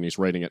whatever and he's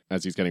reading it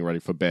as he's getting ready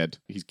for bed.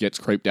 He gets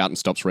creeped out and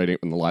stops reading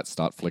it when the lights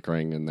start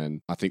flickering and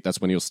then I think that's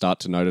when he'll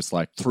start to notice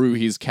like through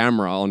his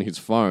camera on his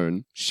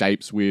phone,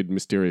 weird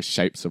mysterious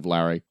shapes of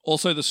Larry.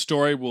 Also, the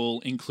story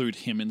will include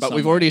him in some But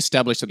we've already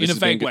established that this in a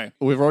vague way.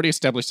 We've already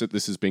established that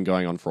this has been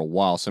going on for a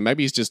while. So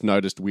maybe he's just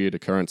noticed weird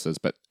occurrences,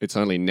 but it's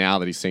only now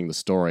that he's seeing the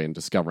story and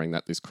discovering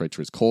that this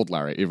creature is called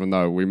Larry, even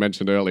though we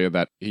mentioned earlier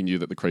that he knew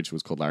that the creature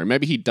was called Larry.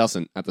 Maybe he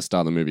doesn't, at the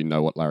start of the movie,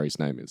 know what Larry's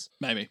name is.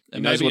 Maybe. He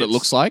knows what it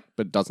looks like,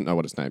 but doesn't know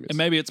what its name is. And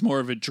maybe it's more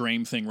of a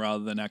dream thing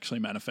rather than actually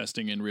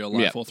manifesting in real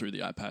life or through the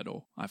iPad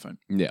or iPhone.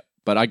 Yeah.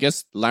 But I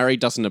guess Larry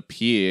doesn't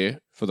appear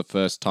for the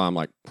first time,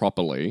 like,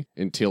 properly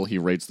until he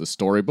reads the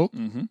storybook,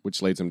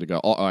 which leads him to go,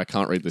 oh, I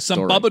can't read this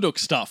story. Some Babadook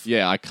stuff.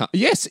 Yeah, I can't.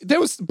 Yes,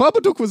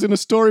 Babadook was in a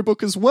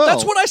storybook as well.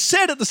 That's what I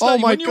said at the start. Oh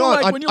my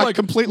God, I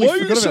completely why are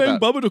you forgot saying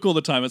about Babadook all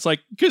the time? It's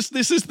like, because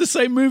this is the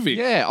same movie.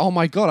 Yeah, oh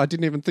my God, I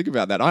didn't even think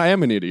about that. I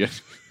am an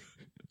idiot.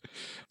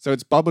 So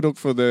it's Babadook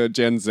for the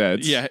Gen Zs.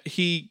 Yeah,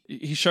 he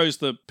shows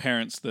the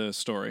parents the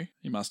story.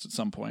 He must at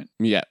some point.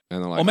 Yeah.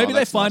 And they're like, or maybe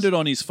they find nice. it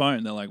on his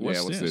phone. They're like,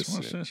 what's what's this? this?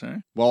 What's this? Eh?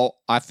 Well,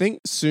 I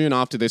think soon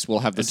after this we'll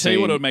have the I'll scene. tell you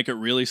what would make it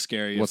really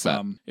scary. What's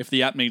that? If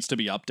the app needs to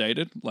be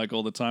updated, like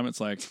all the time, it's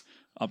like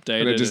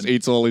updated. And it just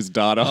eats all his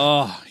data.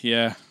 Oh,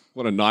 yeah.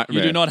 What a nightmare.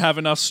 You do not have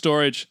enough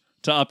storage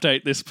to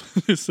update this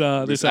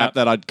app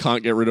that I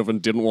can't get rid of and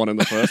didn't want in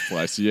the first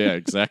place. Yeah,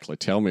 exactly.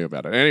 Tell me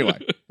about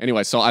it.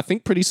 Anyway, so I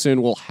think pretty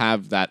soon we'll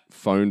have that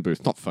phone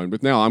booth. Not phone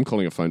booth. Now I'm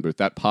calling it a phone booth.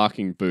 That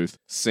parking booth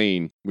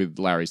scene with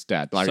Larry's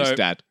dad. Larry's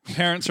dad.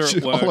 Parents are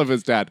at work.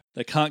 Oliver's dad.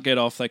 They can't get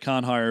off. They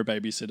can't hire a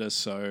babysitter,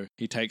 so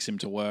he takes him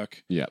to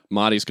work. Yeah.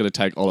 Marty's going to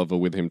take Oliver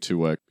with him to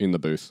work in the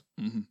booth.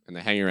 Mm-hmm. And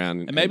they hang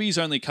around. And maybe he's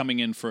only coming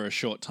in for a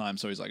short time,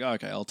 so he's like, oh,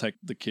 okay, I'll take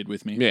the kid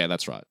with me. Yeah,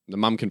 that's right. The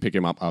mum can pick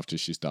him up after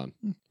she's done.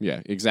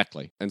 Yeah,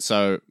 exactly. And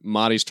so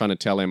Marty's trying to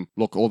tell him,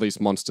 look, all these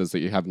monsters that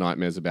you have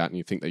nightmares about and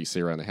you think that you see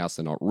around the house,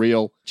 they're not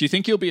real. Do you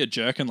think he'll be a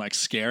jerk and like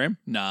scare him?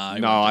 Nah.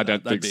 No, I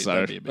don't think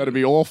so. That'd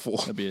be awful.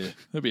 That'd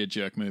be a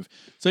jerk move.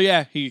 So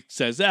yeah, he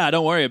says,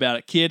 don't worry about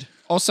it, kid.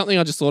 Or something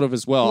I just thought of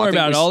as well. Don't worry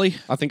about it, Ollie.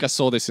 I think I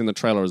saw this in the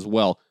trailer as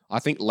well. I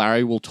think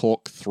Larry will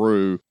talk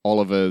through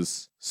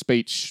Oliver's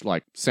speech,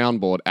 like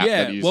soundboard app.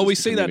 Yeah, that he uses well, we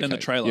to see that in the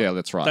communicate. trailer. Yeah,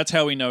 that's right. That's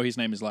how we know his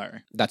name is Larry.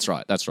 That's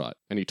right.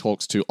 And he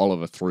talks to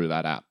Oliver through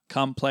that app.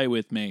 Come play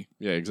with me.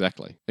 Yeah,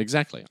 exactly.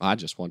 I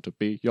just want to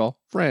be your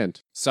friend.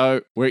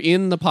 So we're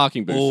in the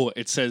parking booth. Oh,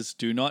 it says,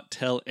 do not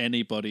tell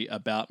anybody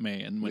about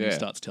me. And when he Yeah.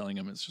 starts telling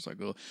him, it's just like,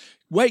 oh.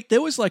 Wait,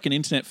 there was like an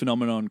internet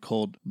phenomenon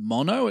called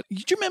Mono.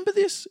 Did you remember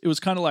this? It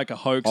was kind of like a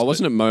hoax. Oh,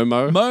 wasn't it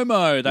Momo?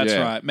 Momo, that's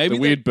Yeah. right. Maybe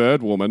the weird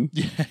bird woman.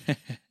 Yeah.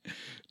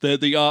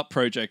 The art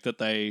project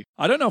that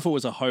I don't know if it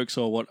was a hoax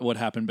or what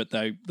happened, but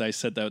they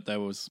said that they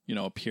was,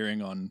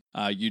 appearing on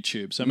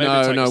YouTube. So maybe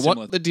it's like a similar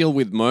what the deal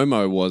with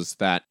Momo was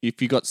that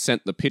if you got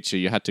sent the picture,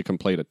 you had to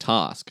complete a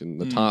task, and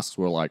the tasks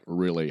were like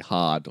really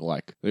hard.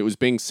 Like it was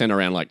being sent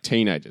around like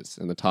teenagers,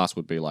 and the task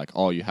would be like,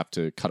 oh, you have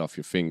to cut off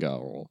your finger,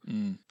 or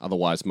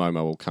otherwise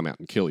Momo will come out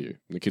and kill you.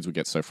 And the kids would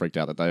get so freaked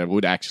out that they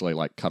would actually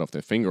like cut off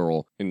their finger,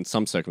 or in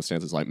some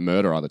circumstances like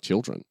murder other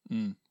children.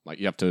 Like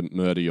you have to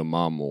murder your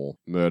mum or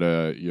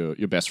murder your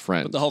best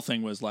friend. But the whole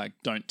thing was like,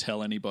 don't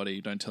tell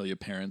anybody, don't tell your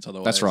parents,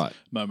 otherwise That's right.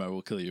 Momo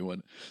will kill you. So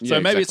Yeah,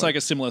 maybe it's exactly. like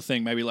a similar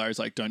thing. Maybe Larry's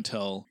like, don't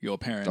tell your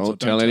parents. or Don't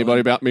tell anybody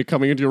about me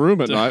coming into your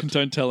room at night.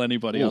 Don't tell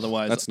anybody, Oof,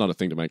 otherwise that's not a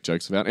thing to make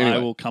jokes about. Anyway, I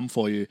will come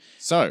for you.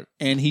 so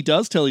And he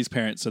does tell his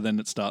parents, so then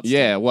it starts.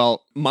 yeah,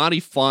 well, Marty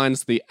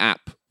finds the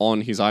app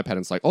on his iPad and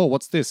it's like, oh,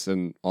 what's this?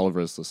 And Oliver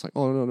is just like,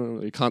 oh,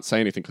 no. He can't say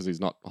anything because he's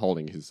not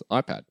holding his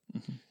iPad.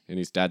 And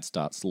his dad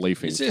starts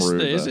leafing Is this through.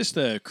 is this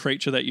the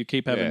creature that you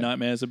keep having Yeah.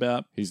 nightmares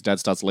about? His dad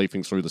starts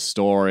leafing through the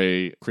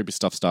story. Creepy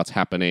stuff starts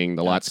happening.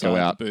 The lights go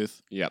Outside out. the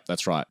booth. Yep,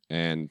 that's right.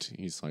 And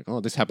he's like, oh,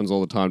 this happens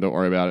all the time. Don't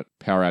worry about it.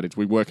 Power outage.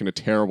 We work in a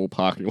terrible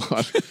parking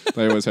lot.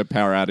 They always have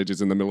power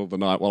outages in the middle of the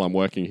night while I'm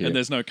working here. And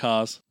there's no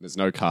cars. There's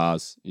no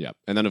cars. Yep.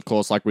 And then, of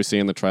course, like we see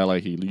in the trailer,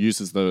 he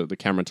uses the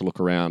camera to look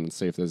around and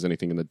see if there's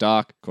anything in the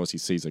dark. Of course, he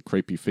sees a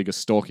creepy figure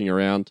stalking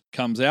around.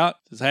 Comes out,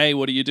 says, hey,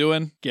 what are you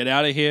doing? Get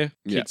out of here.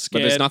 Kid's Yeah,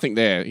 scared. but there's nothing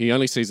there. He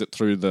only sees it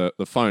through the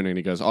phone and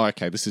he goes, oh,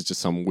 okay, this is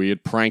just some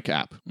weird prank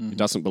app. He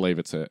doesn't believe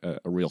it's a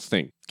real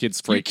thing. Kids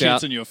You freaked kids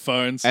out. and your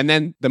phones. And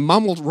then the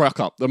mum will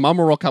rock up. The mum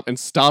will rock up and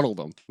startle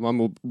them. The mum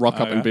will rock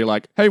up yeah? and be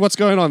like, hey, what's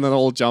going on? And then they'll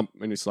all jump.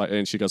 And it's like,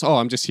 and she goes, oh,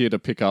 I'm just here to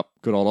pick up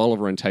good old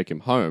Oliver and take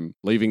him home,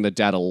 leaving the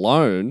dad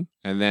alone.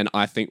 And then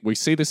I think we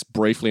see this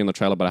briefly in the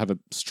trailer, but I have a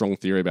strong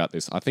theory about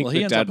this. I think well,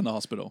 he ends up in the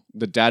hospital.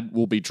 the dad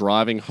will be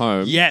driving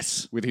home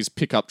Yes. with his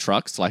pickup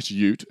truck /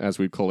 ute, as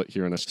we call it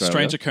here in Australia.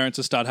 Strange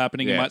occurrences start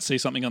happening. You Yeah. might see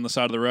something on the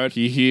side of the road.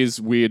 He hears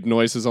weird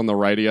noises on the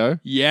radio.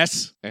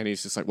 Yes. And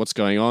he's just like, what's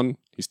going on?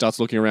 He starts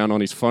looking around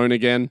on his phone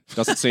again,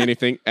 doesn't see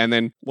anything. And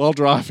then while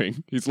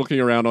driving, he's looking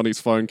around on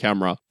his phone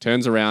camera,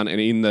 turns around, and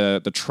in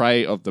the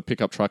tray of the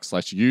pickup truck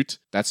 / ute,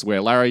 that's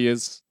where Larry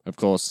is. Of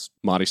course,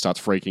 Marty starts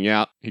freaking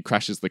out. He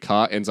crashes the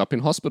car, ends up in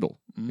hospital,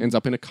 ends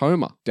up in a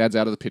coma. Dad's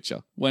out of the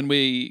picture. When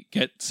we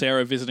get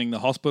Sarah visiting the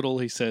hospital,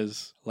 he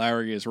says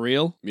Larry is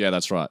real. Yeah,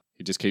 that's right.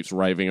 He just keeps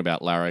raving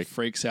about Larry.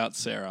 Freaks out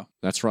Sarah.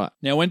 That's right.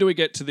 Now, when do we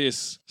get to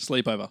this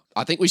sleepover?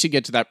 I think we should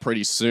get to that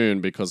pretty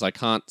soon because I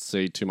can't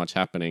see too much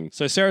happening.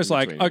 So Sarah's In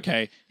like, between.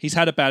 okay, he's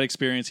had a bad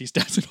experience. His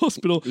dad's in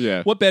hospital.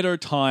 Yeah. What better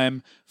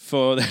time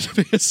for there to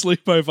be a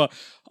sleepover?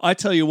 I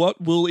tell you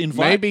what, we'll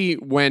invite... Maybe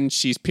when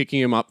she's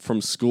picking him up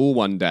from school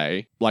one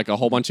day, like a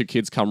whole bunch of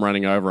kids come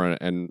running over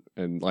and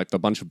like a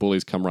bunch of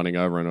bullies come running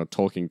over and are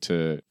talking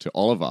to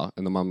Oliver,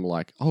 and the mum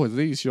like, oh, are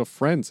these your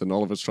friends? And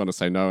Oliver's trying to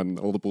say no, and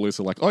all the bullies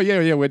are like, oh,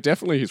 yeah, we're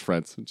definitely his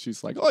friends. And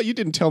she's like, oh, you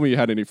didn't tell me you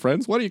had any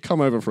friends. Why don't you come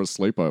over for a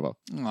sleepover?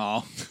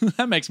 Oh,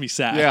 that makes me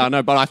sad. Yeah, I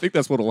know, but I think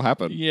that's what will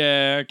happen.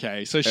 Yeah,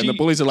 okay. So And the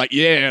bullies are like,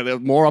 yeah, there are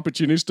more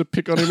opportunities to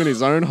pick on him in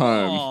his own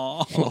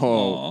home.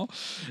 Oh.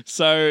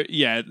 So,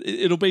 yeah,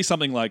 it'll be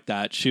something like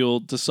that. She'll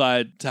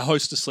decide to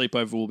host a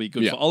sleepover will be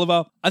good Yeah. for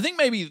Oliver. I think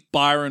maybe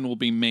Byron will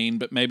be mean,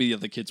 but maybe the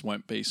other kids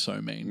won't be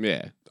so mean.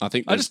 Yeah, I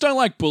think I just don't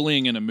like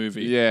bullying in a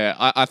movie. Yeah,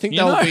 I think You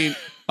they'll know? be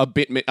a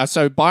bit...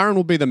 So Byron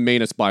will be the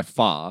meanest by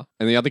far,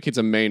 and the other kids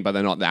are mean, but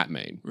they're not that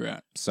mean.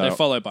 Right. So- They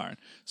follow Byron.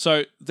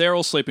 So they're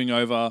all sleeping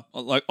over.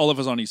 Like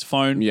Oliver's on his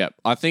phone. Yeah,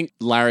 I think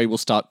Larry will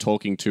start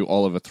talking to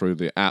Oliver through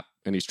the app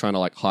and he's trying to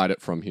like hide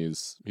it from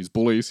his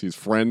bullies, his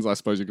friends, I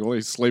suppose you call it,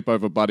 his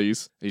sleepover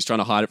buddies. He's trying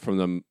to hide it from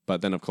them,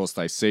 but then of course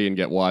they see and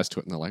get wise to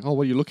it, and they're like, "Oh,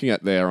 what are you looking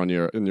at there on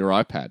your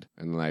iPad?"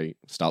 And they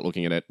start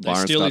looking at it. They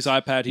steal his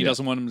iPad. He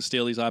doesn't want him to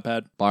steal his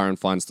iPad. Byron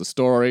finds the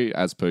story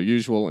as per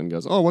usual and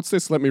goes, "Oh, what's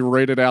this? Let me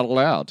read it out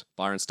aloud."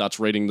 Byron starts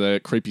reading the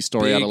creepy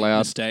story out aloud.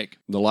 Mistake.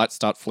 The lights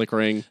start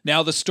flickering.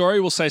 Now the story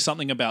will say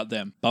something about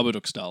them,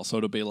 Babadook style. So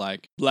it'll be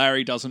like,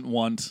 Larry doesn't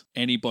want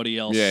anybody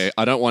else. Yeah,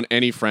 I don't want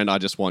any friend. I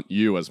just want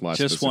you as my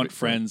Just specific want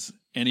friend. friends.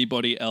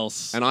 Anybody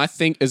else And I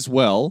think as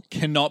well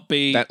cannot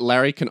be that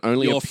Larry can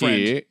only your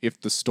appear friend. if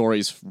the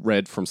story's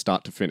read from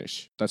start to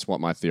finish. That's what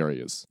my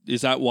theory is.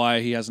 Is that why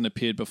he hasn't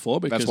appeared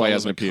before? Because That's why he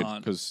Oliver hasn't appeared.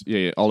 can't. Because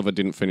Oliver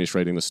didn't finish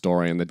reading the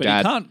story, and the But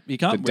dad he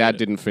can't the read dad it.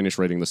 didn't finish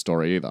reading the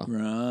story either.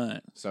 Right.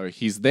 So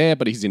he's there,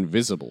 but he's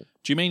invisible.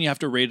 Do you mean you have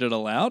to read it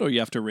aloud or you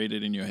have to read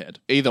it in your head?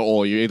 Either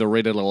or, you either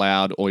read it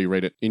aloud or you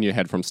read it in your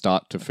head from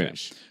start to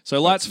finish.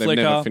 So lights They've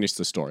flicker. never finished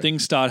the story.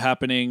 Things start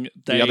happening.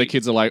 The other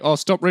kids are like, "Oh,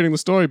 stop reading the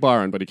story,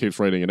 Byron," but he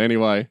keeps reading it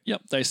anyway.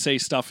 Yep. They see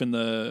stuff in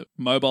the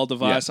mobile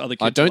device. Yeah. Other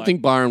kids I are don't like,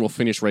 think Byron will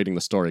finish reading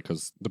the story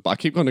because I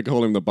keep going to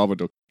call him the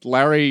Babadook.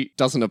 Larry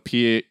doesn't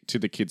appear to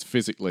the kids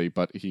physically,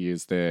 but he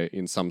is there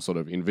in some sort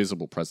of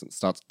invisible presence,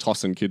 starts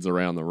tossing kids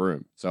around the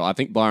room. So I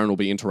think Byron will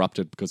be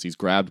interrupted because he's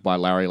grabbed by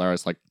Larry.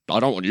 Larry's like, "I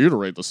don't want you to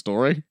read the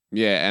story."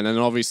 Yeah, and then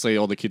obviously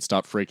all the kids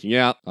start freaking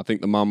out. I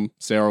think the mum,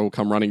 Sarah, will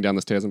come running down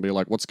the stairs and be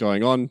like, "What's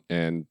going on?"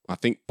 And I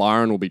think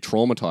Byron will be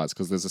traumatized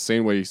because there's a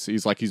scene where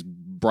he's like his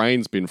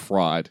brain's been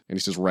fried and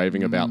he's just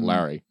raving about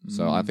Larry.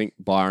 So I think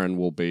Byron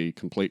will be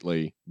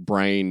completely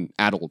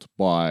brain-addled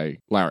by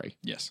Larry.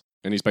 Yes.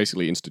 And he's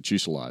basically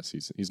institutionalized.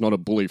 He's not a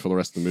bully for the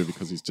rest of the movie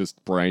because he's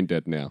just brain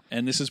dead now.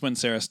 And this is when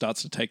Sarah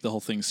starts to take the whole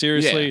thing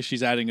seriously. Yeah.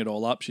 She's adding it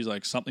all up. She's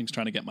like, something's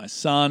trying to get my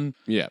son.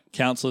 Yeah.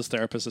 Counselors,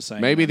 therapists are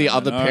saying, Maybe no, the no,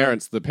 other no.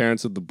 parents, the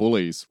parents of the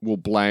bullies, will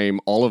blame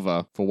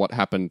Oliver for what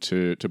happened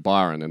to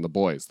Byron and the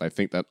boys. They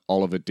think that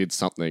Oliver did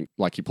something,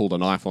 like he pulled a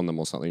knife on them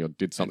or something, or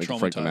did something to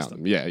freak them traumatized out.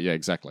 them. Yeah,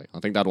 exactly. I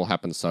think that will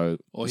happen. So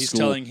Or the he's school-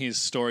 telling his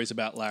stories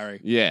about Larry.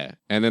 Yeah,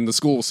 and then the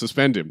school will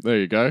suspend him. There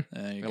you go.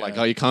 There you They're go. like,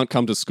 "Oh, you can't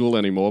come to school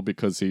anymore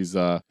because he's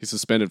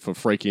suspended for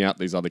freaking out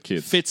these other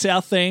kids." Fits our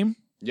theme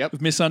Yep.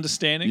 of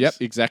misunderstandings. Yep,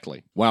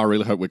 exactly. Wow, I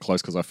really hope we're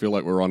close because I feel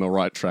like we're on the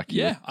right track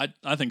here. Yeah,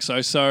 I think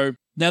so. So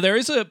now there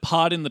is a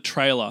part in the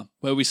trailer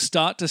where we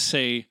start to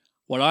see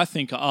what I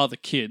think are the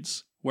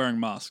kids wearing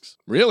masks.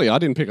 Really? I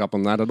didn't pick up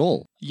on that at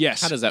all.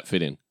 Yes. How does that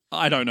fit in?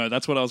 I don't know.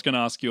 That's what I was going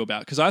to ask you about.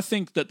 Because I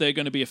think that they're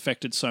going to be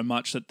affected so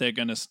much that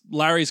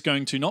Larry's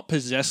going to not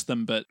possess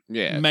them, but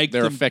Yeah, make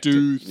they're them affected.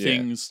 do Yeah.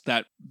 things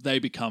that they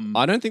become.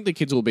 I don't think the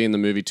kids will be in the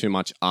movie too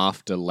much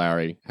after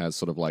Larry has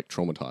sort of like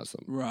traumatized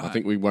them. Right. I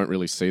think we won't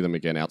really see them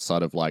again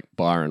outside of like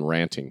Byron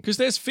ranting. Because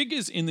there's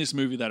figures in this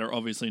movie that are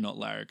obviously not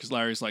Larry. Because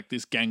Larry's like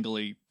this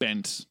gangly,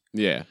 bent,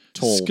 Yeah,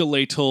 tall,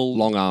 skeletal,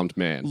 long-armed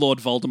man. Lord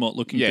Voldemort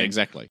looking Yeah, thing.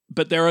 exactly.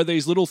 But there are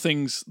these little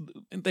things.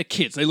 They're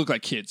kids. They look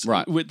like kids.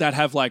 Right. That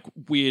have like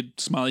weird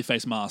smiley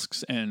face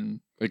masks and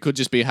It could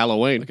just be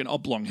Halloween. like an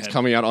oblong head.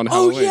 Coming out on Oh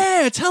Halloween.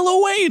 yeah, it's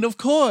Halloween, of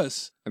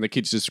course. And the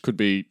kids just could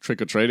be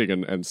trick-or-treating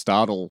and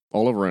startle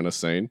Oliver in a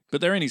scene.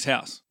 But they're in his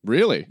house.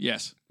 Really?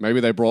 Yes. Maybe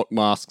they brought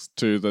masks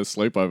to the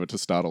sleepover to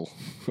startle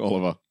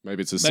Oliver.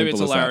 Maybe it's as Maybe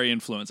simple it's a as Larry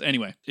influence.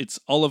 Anyway, it's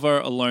Oliver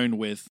alone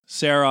with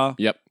Sarah.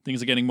 that. Yep.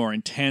 Things are getting more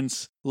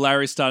intense.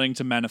 Larry's starting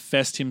to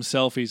manifest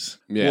himself. He's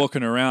Yeah.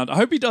 walking around. I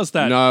hope he does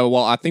that. No,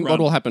 well, I think Run. what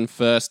will happen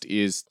first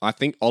is I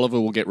think Oliver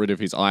will get rid of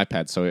his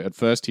iPad. So at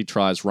first he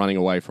tries running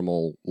away from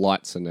all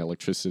lights and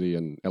electricity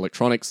and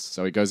electronics.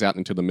 So he goes out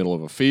into the middle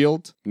of a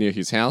field near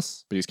his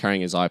house, but he's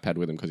carrying his iPad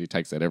with him because he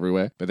takes that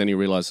everywhere. But then he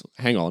realizes,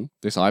 hang on,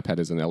 this iPad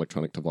is an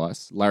electronic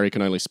device. Larry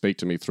can only speak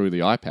to me through the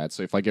iPad.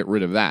 So if I get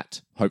rid of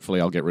that,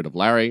 hopefully I'll get rid of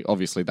Larry.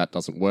 Obviously that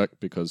doesn't work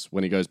because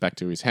when he goes back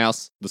to his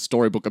house, the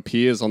storybook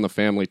appears on the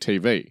family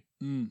TV.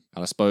 And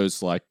I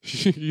suppose, like,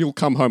 you'll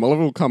come home.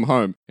 Oliver will come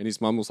home. And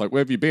his mum was like, "Where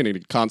have you been?" And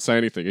he can't say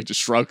anything. He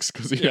just shrugs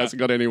because he Yeah. hasn't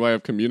got any way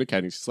of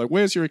communicating. She's like,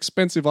 "Where's your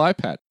expensive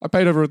iPad? I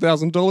paid over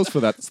 $1,000 for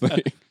that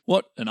thing."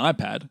 What? An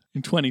iPad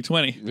in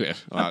 2020? Yeah.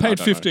 I paid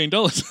don't know.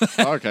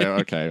 $15.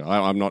 Okay.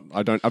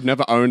 I've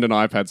never owned an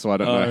iPad, so I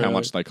don't know how really?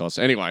 much they cost.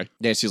 Anyway,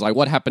 yeah, she's like,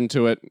 "What happened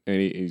to it?" And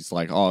he's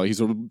like, "Oh," he's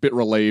a bit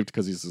relieved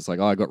because he's just like,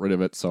 "Oh, I got rid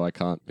of it, so I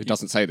can't." He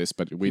doesn't say this,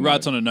 but we He know.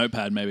 writes on a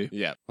notepad, maybe.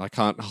 Yeah, I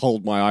can't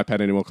hold my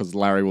iPad anymore because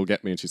Larry will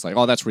get me. And she's like,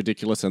 "Oh, that's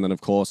ridiculous." And then,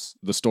 of course,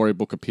 the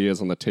storybook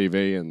appears on the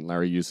TV and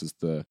Larry uses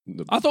the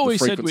I thought the we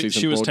said frequencies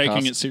she and was taking it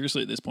broadcasts.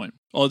 seriously at this point.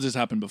 Or did this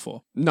happen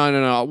before?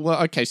 No.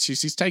 Well, okay,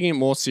 she's taking it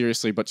more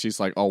seriously, but she's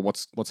like, "Oh,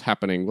 what's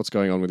happening? What's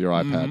going on with your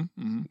iPad?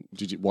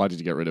 Why did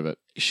you get rid of it?"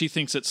 She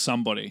thinks it's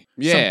somebody.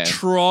 Yeah. Some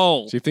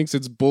troll. She thinks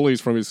it's bullies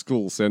from his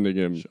school sending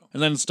him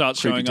And then it starts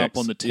creepy showing up texts.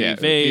 on the TV. Yeah, it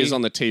appears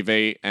on the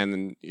TV, and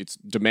then it's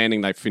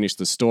demanding they finish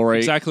the story.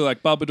 Exactly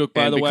like Babadook,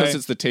 by And the way. because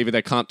it's the TV,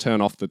 they can't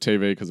turn off the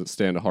TV because it's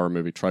standard horror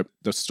movie trope.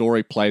 The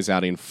story plays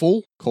out in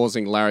full,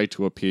 causing Larry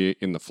to appear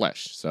in the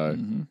flesh. So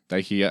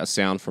they hear a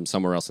sound from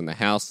somewhere else in the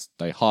house,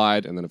 they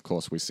hide, and then of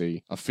course we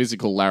see a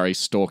physical Larry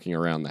stalking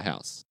around the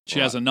house. She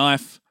has a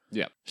knife.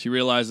 Yeah. She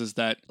realizes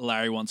that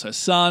Larry wants her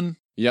son.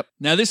 Yep.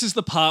 Now, this is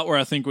the part where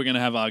I think we're going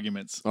to have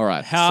arguments. All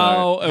right.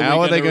 How so how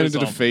we are they going to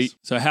resolve defeat? this?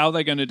 So how are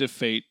they going to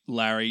defeat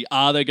Larry?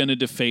 Are they going to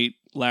defeat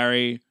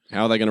Larry?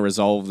 How are they going to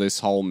resolve this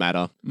whole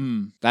matter?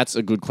 That's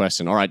a good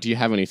question. All right. Do you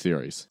have any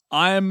theories?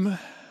 I'm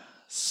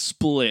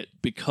split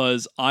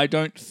because I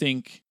don't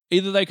think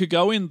either they could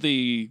go in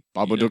the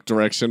Babadook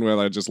direction where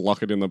they just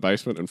lock it in the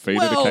basement and feed it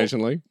Well,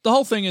 occasionally? The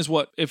whole thing is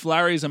what if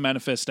Larry is a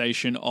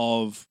manifestation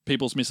of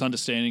people's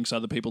misunderstandings to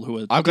other people who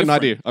are I've got an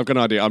different,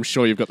 idea. I'm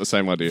sure you've got the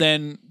same idea.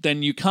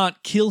 then you can't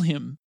kill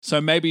him. So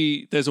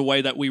maybe there's a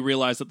way that we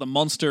realize that the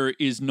monster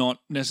is not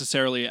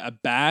necessarily a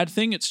bad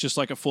thing. It's just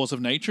like a force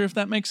of nature, if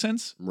that makes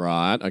sense.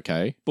 Right.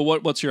 Okay. But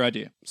what's your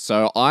idea?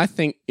 So I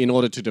think in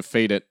order to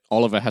defeat it,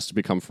 Oliver has to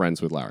become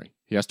friends with Larry.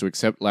 He has to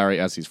accept Larry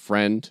as his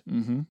friend.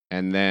 Mm-hmm.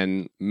 And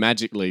then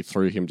magically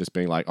through him just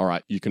being like, all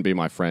right, you can be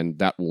my friend,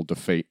 that will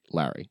defeat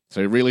Larry.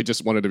 So he really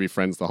just wanted to be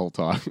friends the whole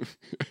time.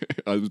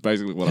 That's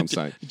basically what I'm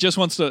saying.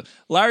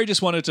 Larry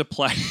just wanted to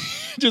play,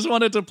 just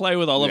wanted to play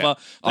with Oliver.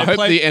 Yeah. I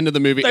hope the end of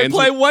the movie They ends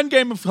play with- one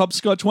game of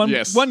hopscotch, one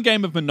Yes.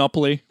 game of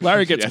Monopoly.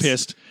 Larry gets Yes.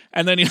 pissed,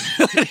 and then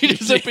he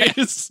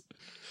disappears.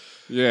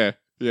 Yeah,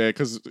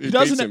 because he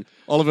doesn't- beats him.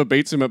 Oliver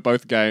beats him at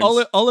both games.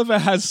 Oliver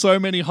has so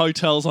many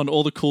hotels on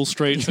all the cool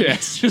streets. And Yes.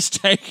 it's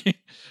just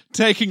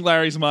taking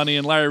Larry's money,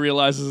 and Larry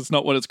realizes it's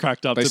not what it's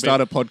cracked up They to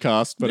start a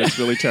podcast, but it's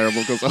really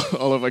terrible because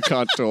Oliver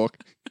can't talk.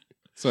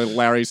 So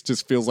Larry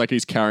just feels like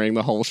he's carrying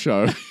the whole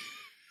show.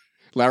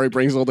 Larry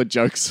brings all the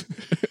jokes,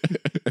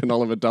 and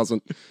Oliver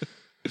doesn't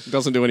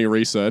do any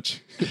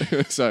research.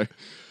 So,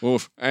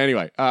 oof.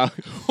 Anyway, be.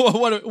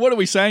 What are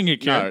we saying here,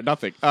 no, Kieran?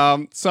 nothing.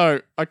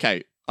 So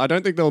okay, I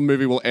don't think the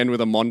movie will end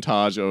with a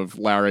montage of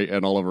Larry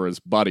and Oliver as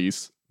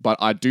buddies, but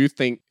I do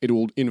think it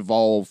will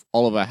involve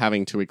Oliver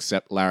having to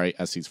accept Larry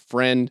as his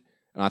friend.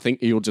 And I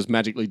think he'll just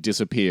magically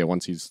disappear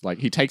once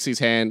he takes his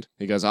hand,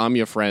 he goes, I'm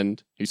your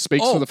friend. He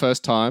speaks Oh. for the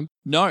first time,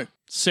 No,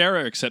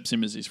 Sarah accepts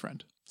him as his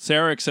friend.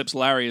 Sarah accepts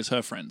Larry as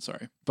her friend.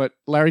 Sorry, but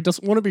Larry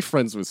doesn't want to be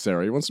friends with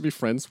Sarah. He wants to be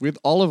friends with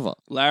Oliver.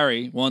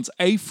 Larry wants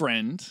a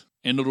friend,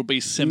 and it'll be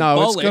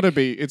symbolic. No,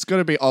 it's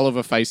gotta be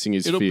Oliver facing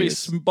his It'll be fears.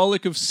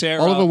 symbolic of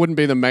Sarah. Oliver wouldn't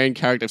be the main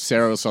character if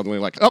Sarah was suddenly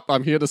like, oh,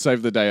 I'm here to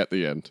save the day at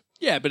the end.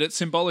 Yeah, but it's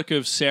symbolic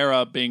of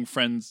Sarah being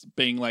friends,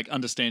 being like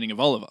understanding of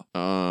Oliver.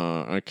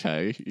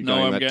 Okay. You're No,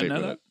 going I'm that getting deep at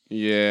with that. it.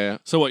 Yeah.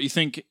 So what, you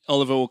think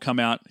Oliver will come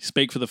out,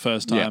 speak for the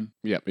first time,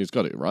 Yeah, he's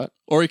got it, right?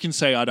 or he can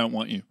say, "I don't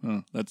want you."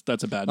 Oh,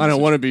 that's a bad. I don't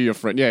message. want to be your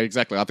friend. Yeah,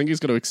 exactly. I think he's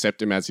got to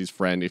accept him as his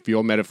friend. If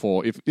your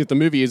metaphor, if the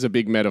movie is a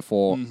big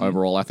metaphor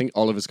overall, I think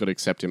Oliver's got to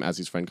accept him as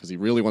his friend because he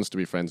really wants to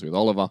be friends with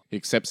Oliver. He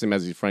accepts him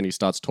as his friend. He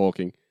starts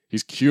talking.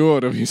 He's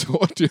cured of his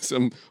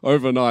autism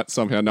overnight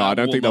somehow. No, I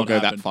don't will think they'll not go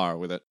happen. that far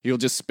with it. He'll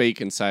just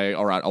speak and say,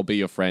 all right, I'll be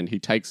your friend. He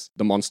takes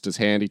the monster's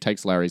hand. He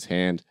takes Larry's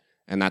hand.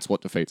 And that's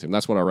what defeats him.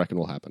 That's what I reckon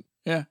will happen.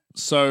 Yeah.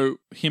 So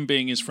him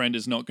being his friend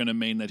is not going to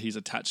mean that he's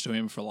attached to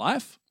him for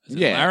life. As in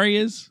Yeah. Larry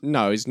is.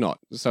 No, he's not.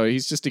 So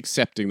he's just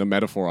accepting the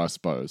metaphor, I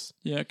suppose.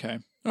 Yeah. Okay.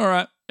 All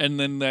right. And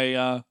then they.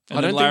 And I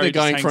don't think they're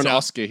going for an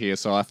Oscar here,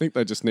 so I think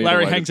they just need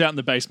Larry a way to- hangs out in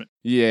the basement.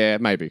 Yeah,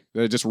 maybe.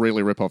 They just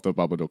really rip off the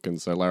Babadook,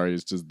 and so Larry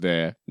is just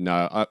there. No,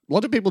 a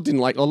lot of people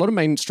didn't like, a lot of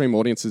mainstream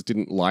audiences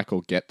didn't like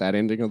or get that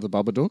ending of the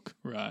Babadook.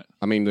 Right.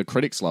 I mean, the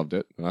critics loved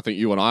it, and I think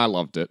you and I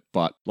loved it,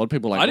 but a lot of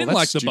people were like, I didn't well,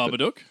 like that's the stupid.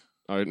 Babadook.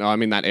 Oh, no, I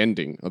mean that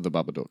ending of the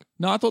Babadook.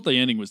 No, I thought the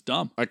ending was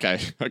dumb. Okay,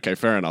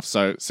 fair enough.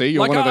 So, see, you're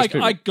Like one of those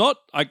people.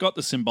 I got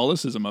the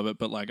symbolicism of it,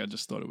 but like I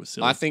just thought it was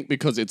silly. I think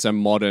because it's a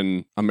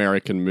modern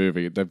American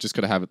movie, they've just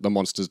got to have the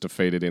monsters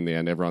defeated in the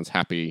end. Everyone's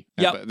happy.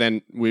 Yep. But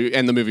then we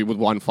end the movie with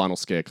one final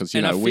scare because,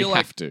 And I we feel like-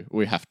 have to.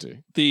 We have to.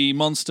 the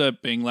monster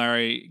being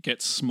Larry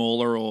gets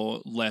smaller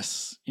or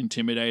less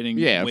intimidating,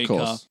 Yeah, of weaker,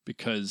 course.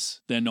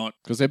 because they're not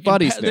Because they're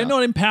buddies now. they're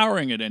not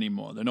empowering it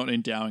anymore. They're not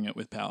endowing it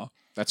with power.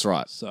 That's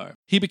right. So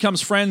he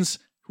becomes friends,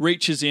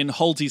 reaches in,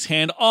 holds his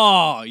hand.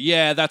 Oh,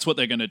 yeah, that's what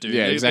they're going to do.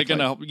 Yeah, exactly.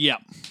 They're gonna, yeah.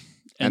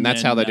 And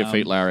that's how they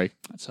defeat Larry.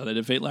 That's how they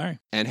defeat Larry.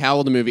 And how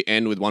will the movie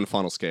end with one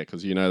final scare?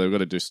 Because, they've got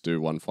to just do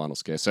one final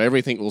scare. So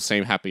everything will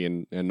seem happy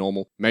and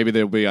normal. Maybe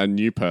there'll be a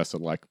new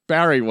person, like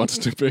Barry wants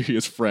to be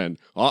his friend.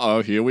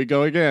 Uh-oh, here we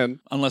go again.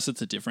 Unless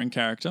it's a different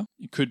character.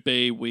 It could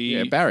be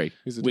Yeah, Barry.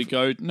 we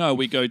go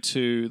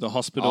to the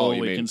hospital. Oh,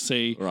 you we mean- can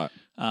see Right.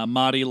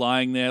 Marty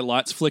lying there,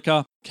 lights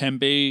flicker. Can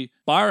be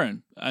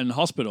Byron in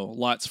hospital,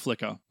 lights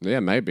flicker. Yeah,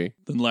 maybe.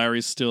 Then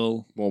Larry's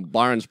still. Well,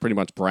 Byron's pretty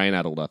much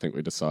brain-addled, I think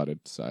we decided.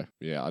 So,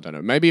 yeah, I don't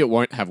know. Maybe it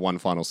won't have one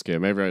final scare.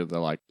 Maybe they're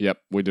like, yep,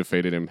 we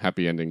defeated him.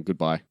 Happy ending.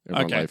 Goodbye.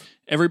 Everyone Okay. leave.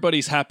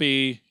 Everybody's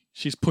happy.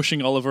 She's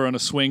pushing Oliver on a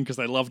swing because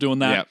they love doing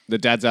that. Yeah, the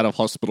dad's out of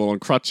hospital on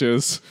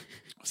crutches,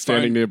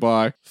 standing Phone-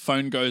 nearby.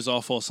 Phone goes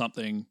off or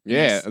something.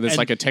 Yeah, And there's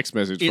like a text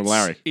message from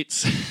Larry.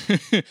 It's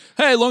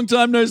hey, long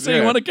time no see.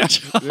 Yeah. Want to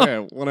catch up?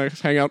 Yeah, want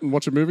to hang out and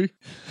watch a movie?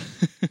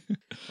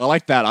 I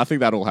like that. I think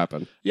that'll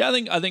happen. Yeah,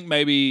 I think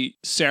maybe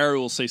Sarah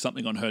will see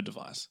something on her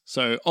device.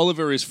 So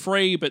Oliver is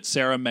free, but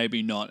Sarah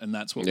maybe not, and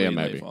that's what Yeah, we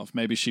maybe. leave off.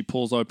 Maybe she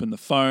pulls open the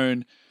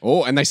phone.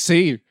 Oh, and they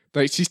see.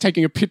 She's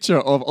taking a picture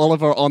of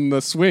Oliver on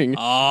the swing,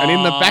 and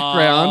in the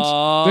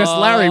background, there's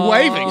Larry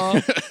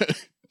waving.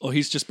 Or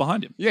he's just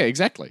behind him. Yeah,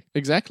 exactly.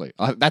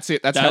 That's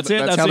it. That's That's how, it. That's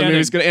That's how the the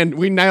movie's ending. going to end.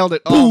 We nailed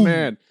it. Oh, Boom.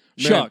 man.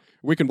 Shock.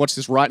 We can watch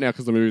this right now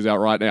because the movie's out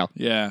right now.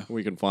 Yeah.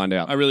 We can find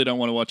out. I really don't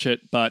want to watch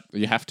it, but...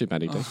 You have to,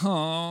 Matty D.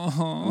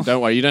 Oh.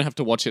 Don't worry. You don't have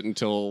to watch it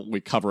until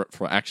we cover it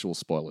for actual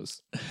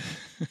spoilers.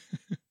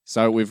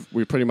 So we've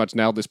pretty much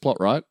nailed this plot,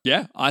 right?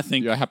 Yeah, I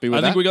think... You're happy with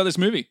I think that? we got this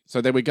movie.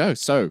 So there we go.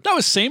 So... That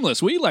was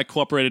seamless. We,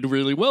 cooperated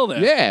really well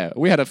there. Yeah,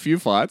 we had a few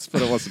fights,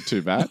 but it wasn't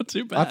too bad. Not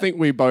too bad. I think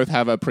we both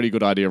have a pretty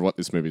good idea of what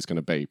this movie's going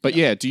to be. But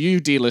yeah, do you,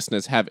 dear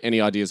listeners, have any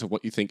ideas of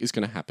what you think is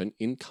going to happen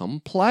in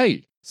Come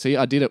Play? See,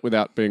 I did it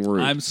without being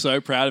rude. I'm so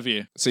proud of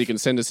you. So you can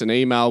send us an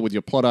email with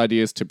your plot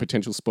ideas to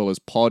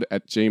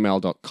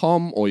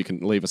potentialspoilerspod@gmail.com, or you can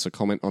leave us a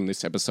comment on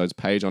this episode's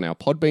page on our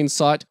Podbean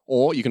site,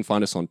 or you can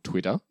find us on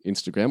Twitter,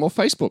 Instagram, or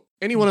Facebook.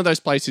 Any one of those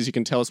places you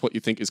can tell us what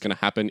you think is going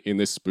to happen in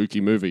this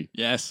spooky movie.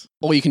 Yes.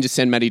 Or you can just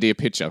send Matty D a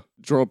picture.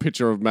 Draw a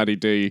picture of Matty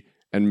D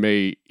and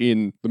me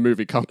in the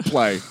movie Come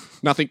Play.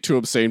 Nothing too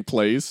obscene,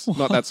 please.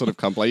 Not that sort of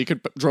Come Play. You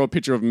could draw a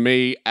picture of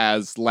me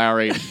as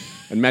Larry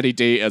and Matty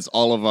D as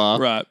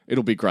Oliver. Right.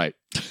 It'll be great.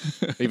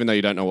 Even though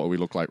you don't know what we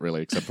look like,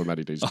 really, except for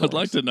Matty D's I'd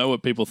like to know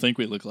what people think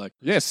we look like.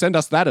 Yeah, send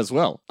us that as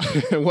well.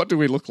 What do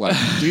we look like?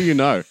 Do you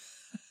know?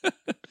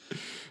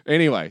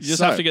 Anyway, You just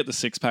so have to get the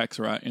six-packs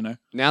right,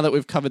 now that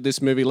we've covered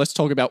this movie, let's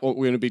talk about what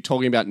we're going to be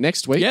talking about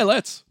next week. Yeah,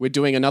 let's. We're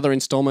doing another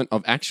installment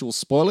of actual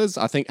spoilers.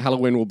 I think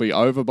Halloween will be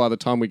over by the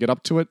time we get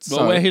up to it. Well,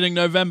 So we're hitting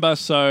November,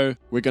 so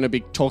we're going to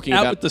be talking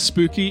out about with the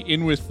spooky,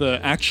 in with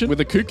the action. with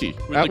the kooky.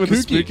 Out the with the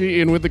kooky.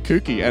 spooky, in with the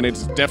kooky. And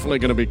it's definitely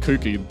going to be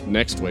kooky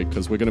next week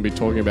because we're going to be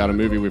talking about a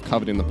movie we've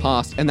covered in the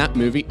past. And that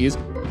movie is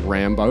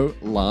Rambo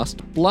Last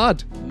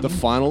Blood, the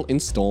final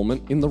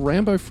installment in the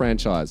Rambo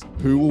franchise.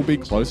 Who will be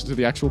closer to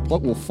the actual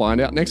plot? We'll find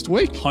out next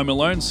week. Home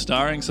Alone,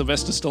 starring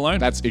Sylvester Stallone.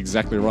 That's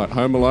exactly right.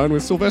 Home Alone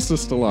with Sylvester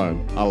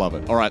Stallone. I love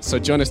it. All right, so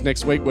join us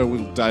next week where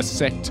we'll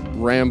dissect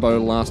Rambo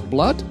Last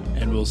Blood.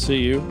 And we'll see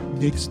you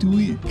next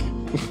week.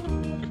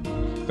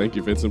 Thank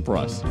you, Vincent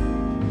Price.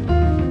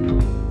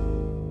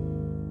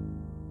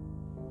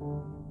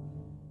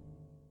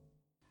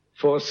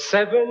 For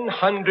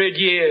 700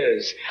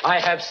 years, I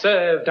have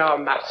served our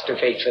master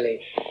faithfully,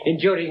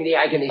 enduring the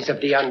agonies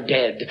of the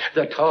undead,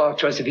 the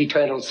tortures of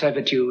eternal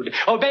servitude,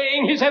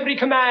 obeying his every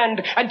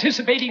command,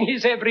 anticipating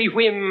his every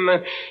whim,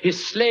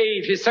 his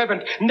slave, his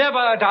servant,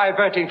 never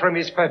diverting from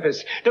his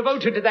purpose,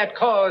 devoted to that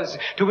cause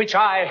to which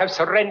I have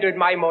surrendered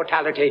my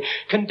mortality,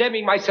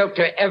 condemning myself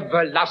to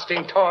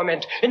everlasting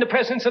torment in the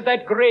presence of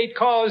that great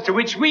cause to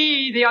which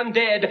we, the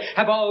undead,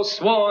 have all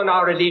sworn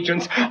our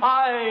allegiance.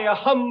 I, a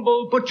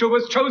humble butcher,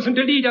 was chosen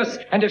to lead us,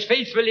 and have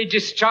faithfully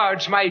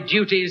discharged my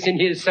duties in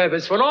his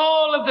service for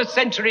all of the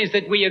centuries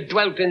that we have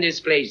dwelt in this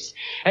place.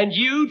 And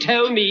you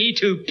tell me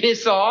to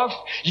piss off?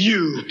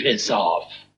 You piss off.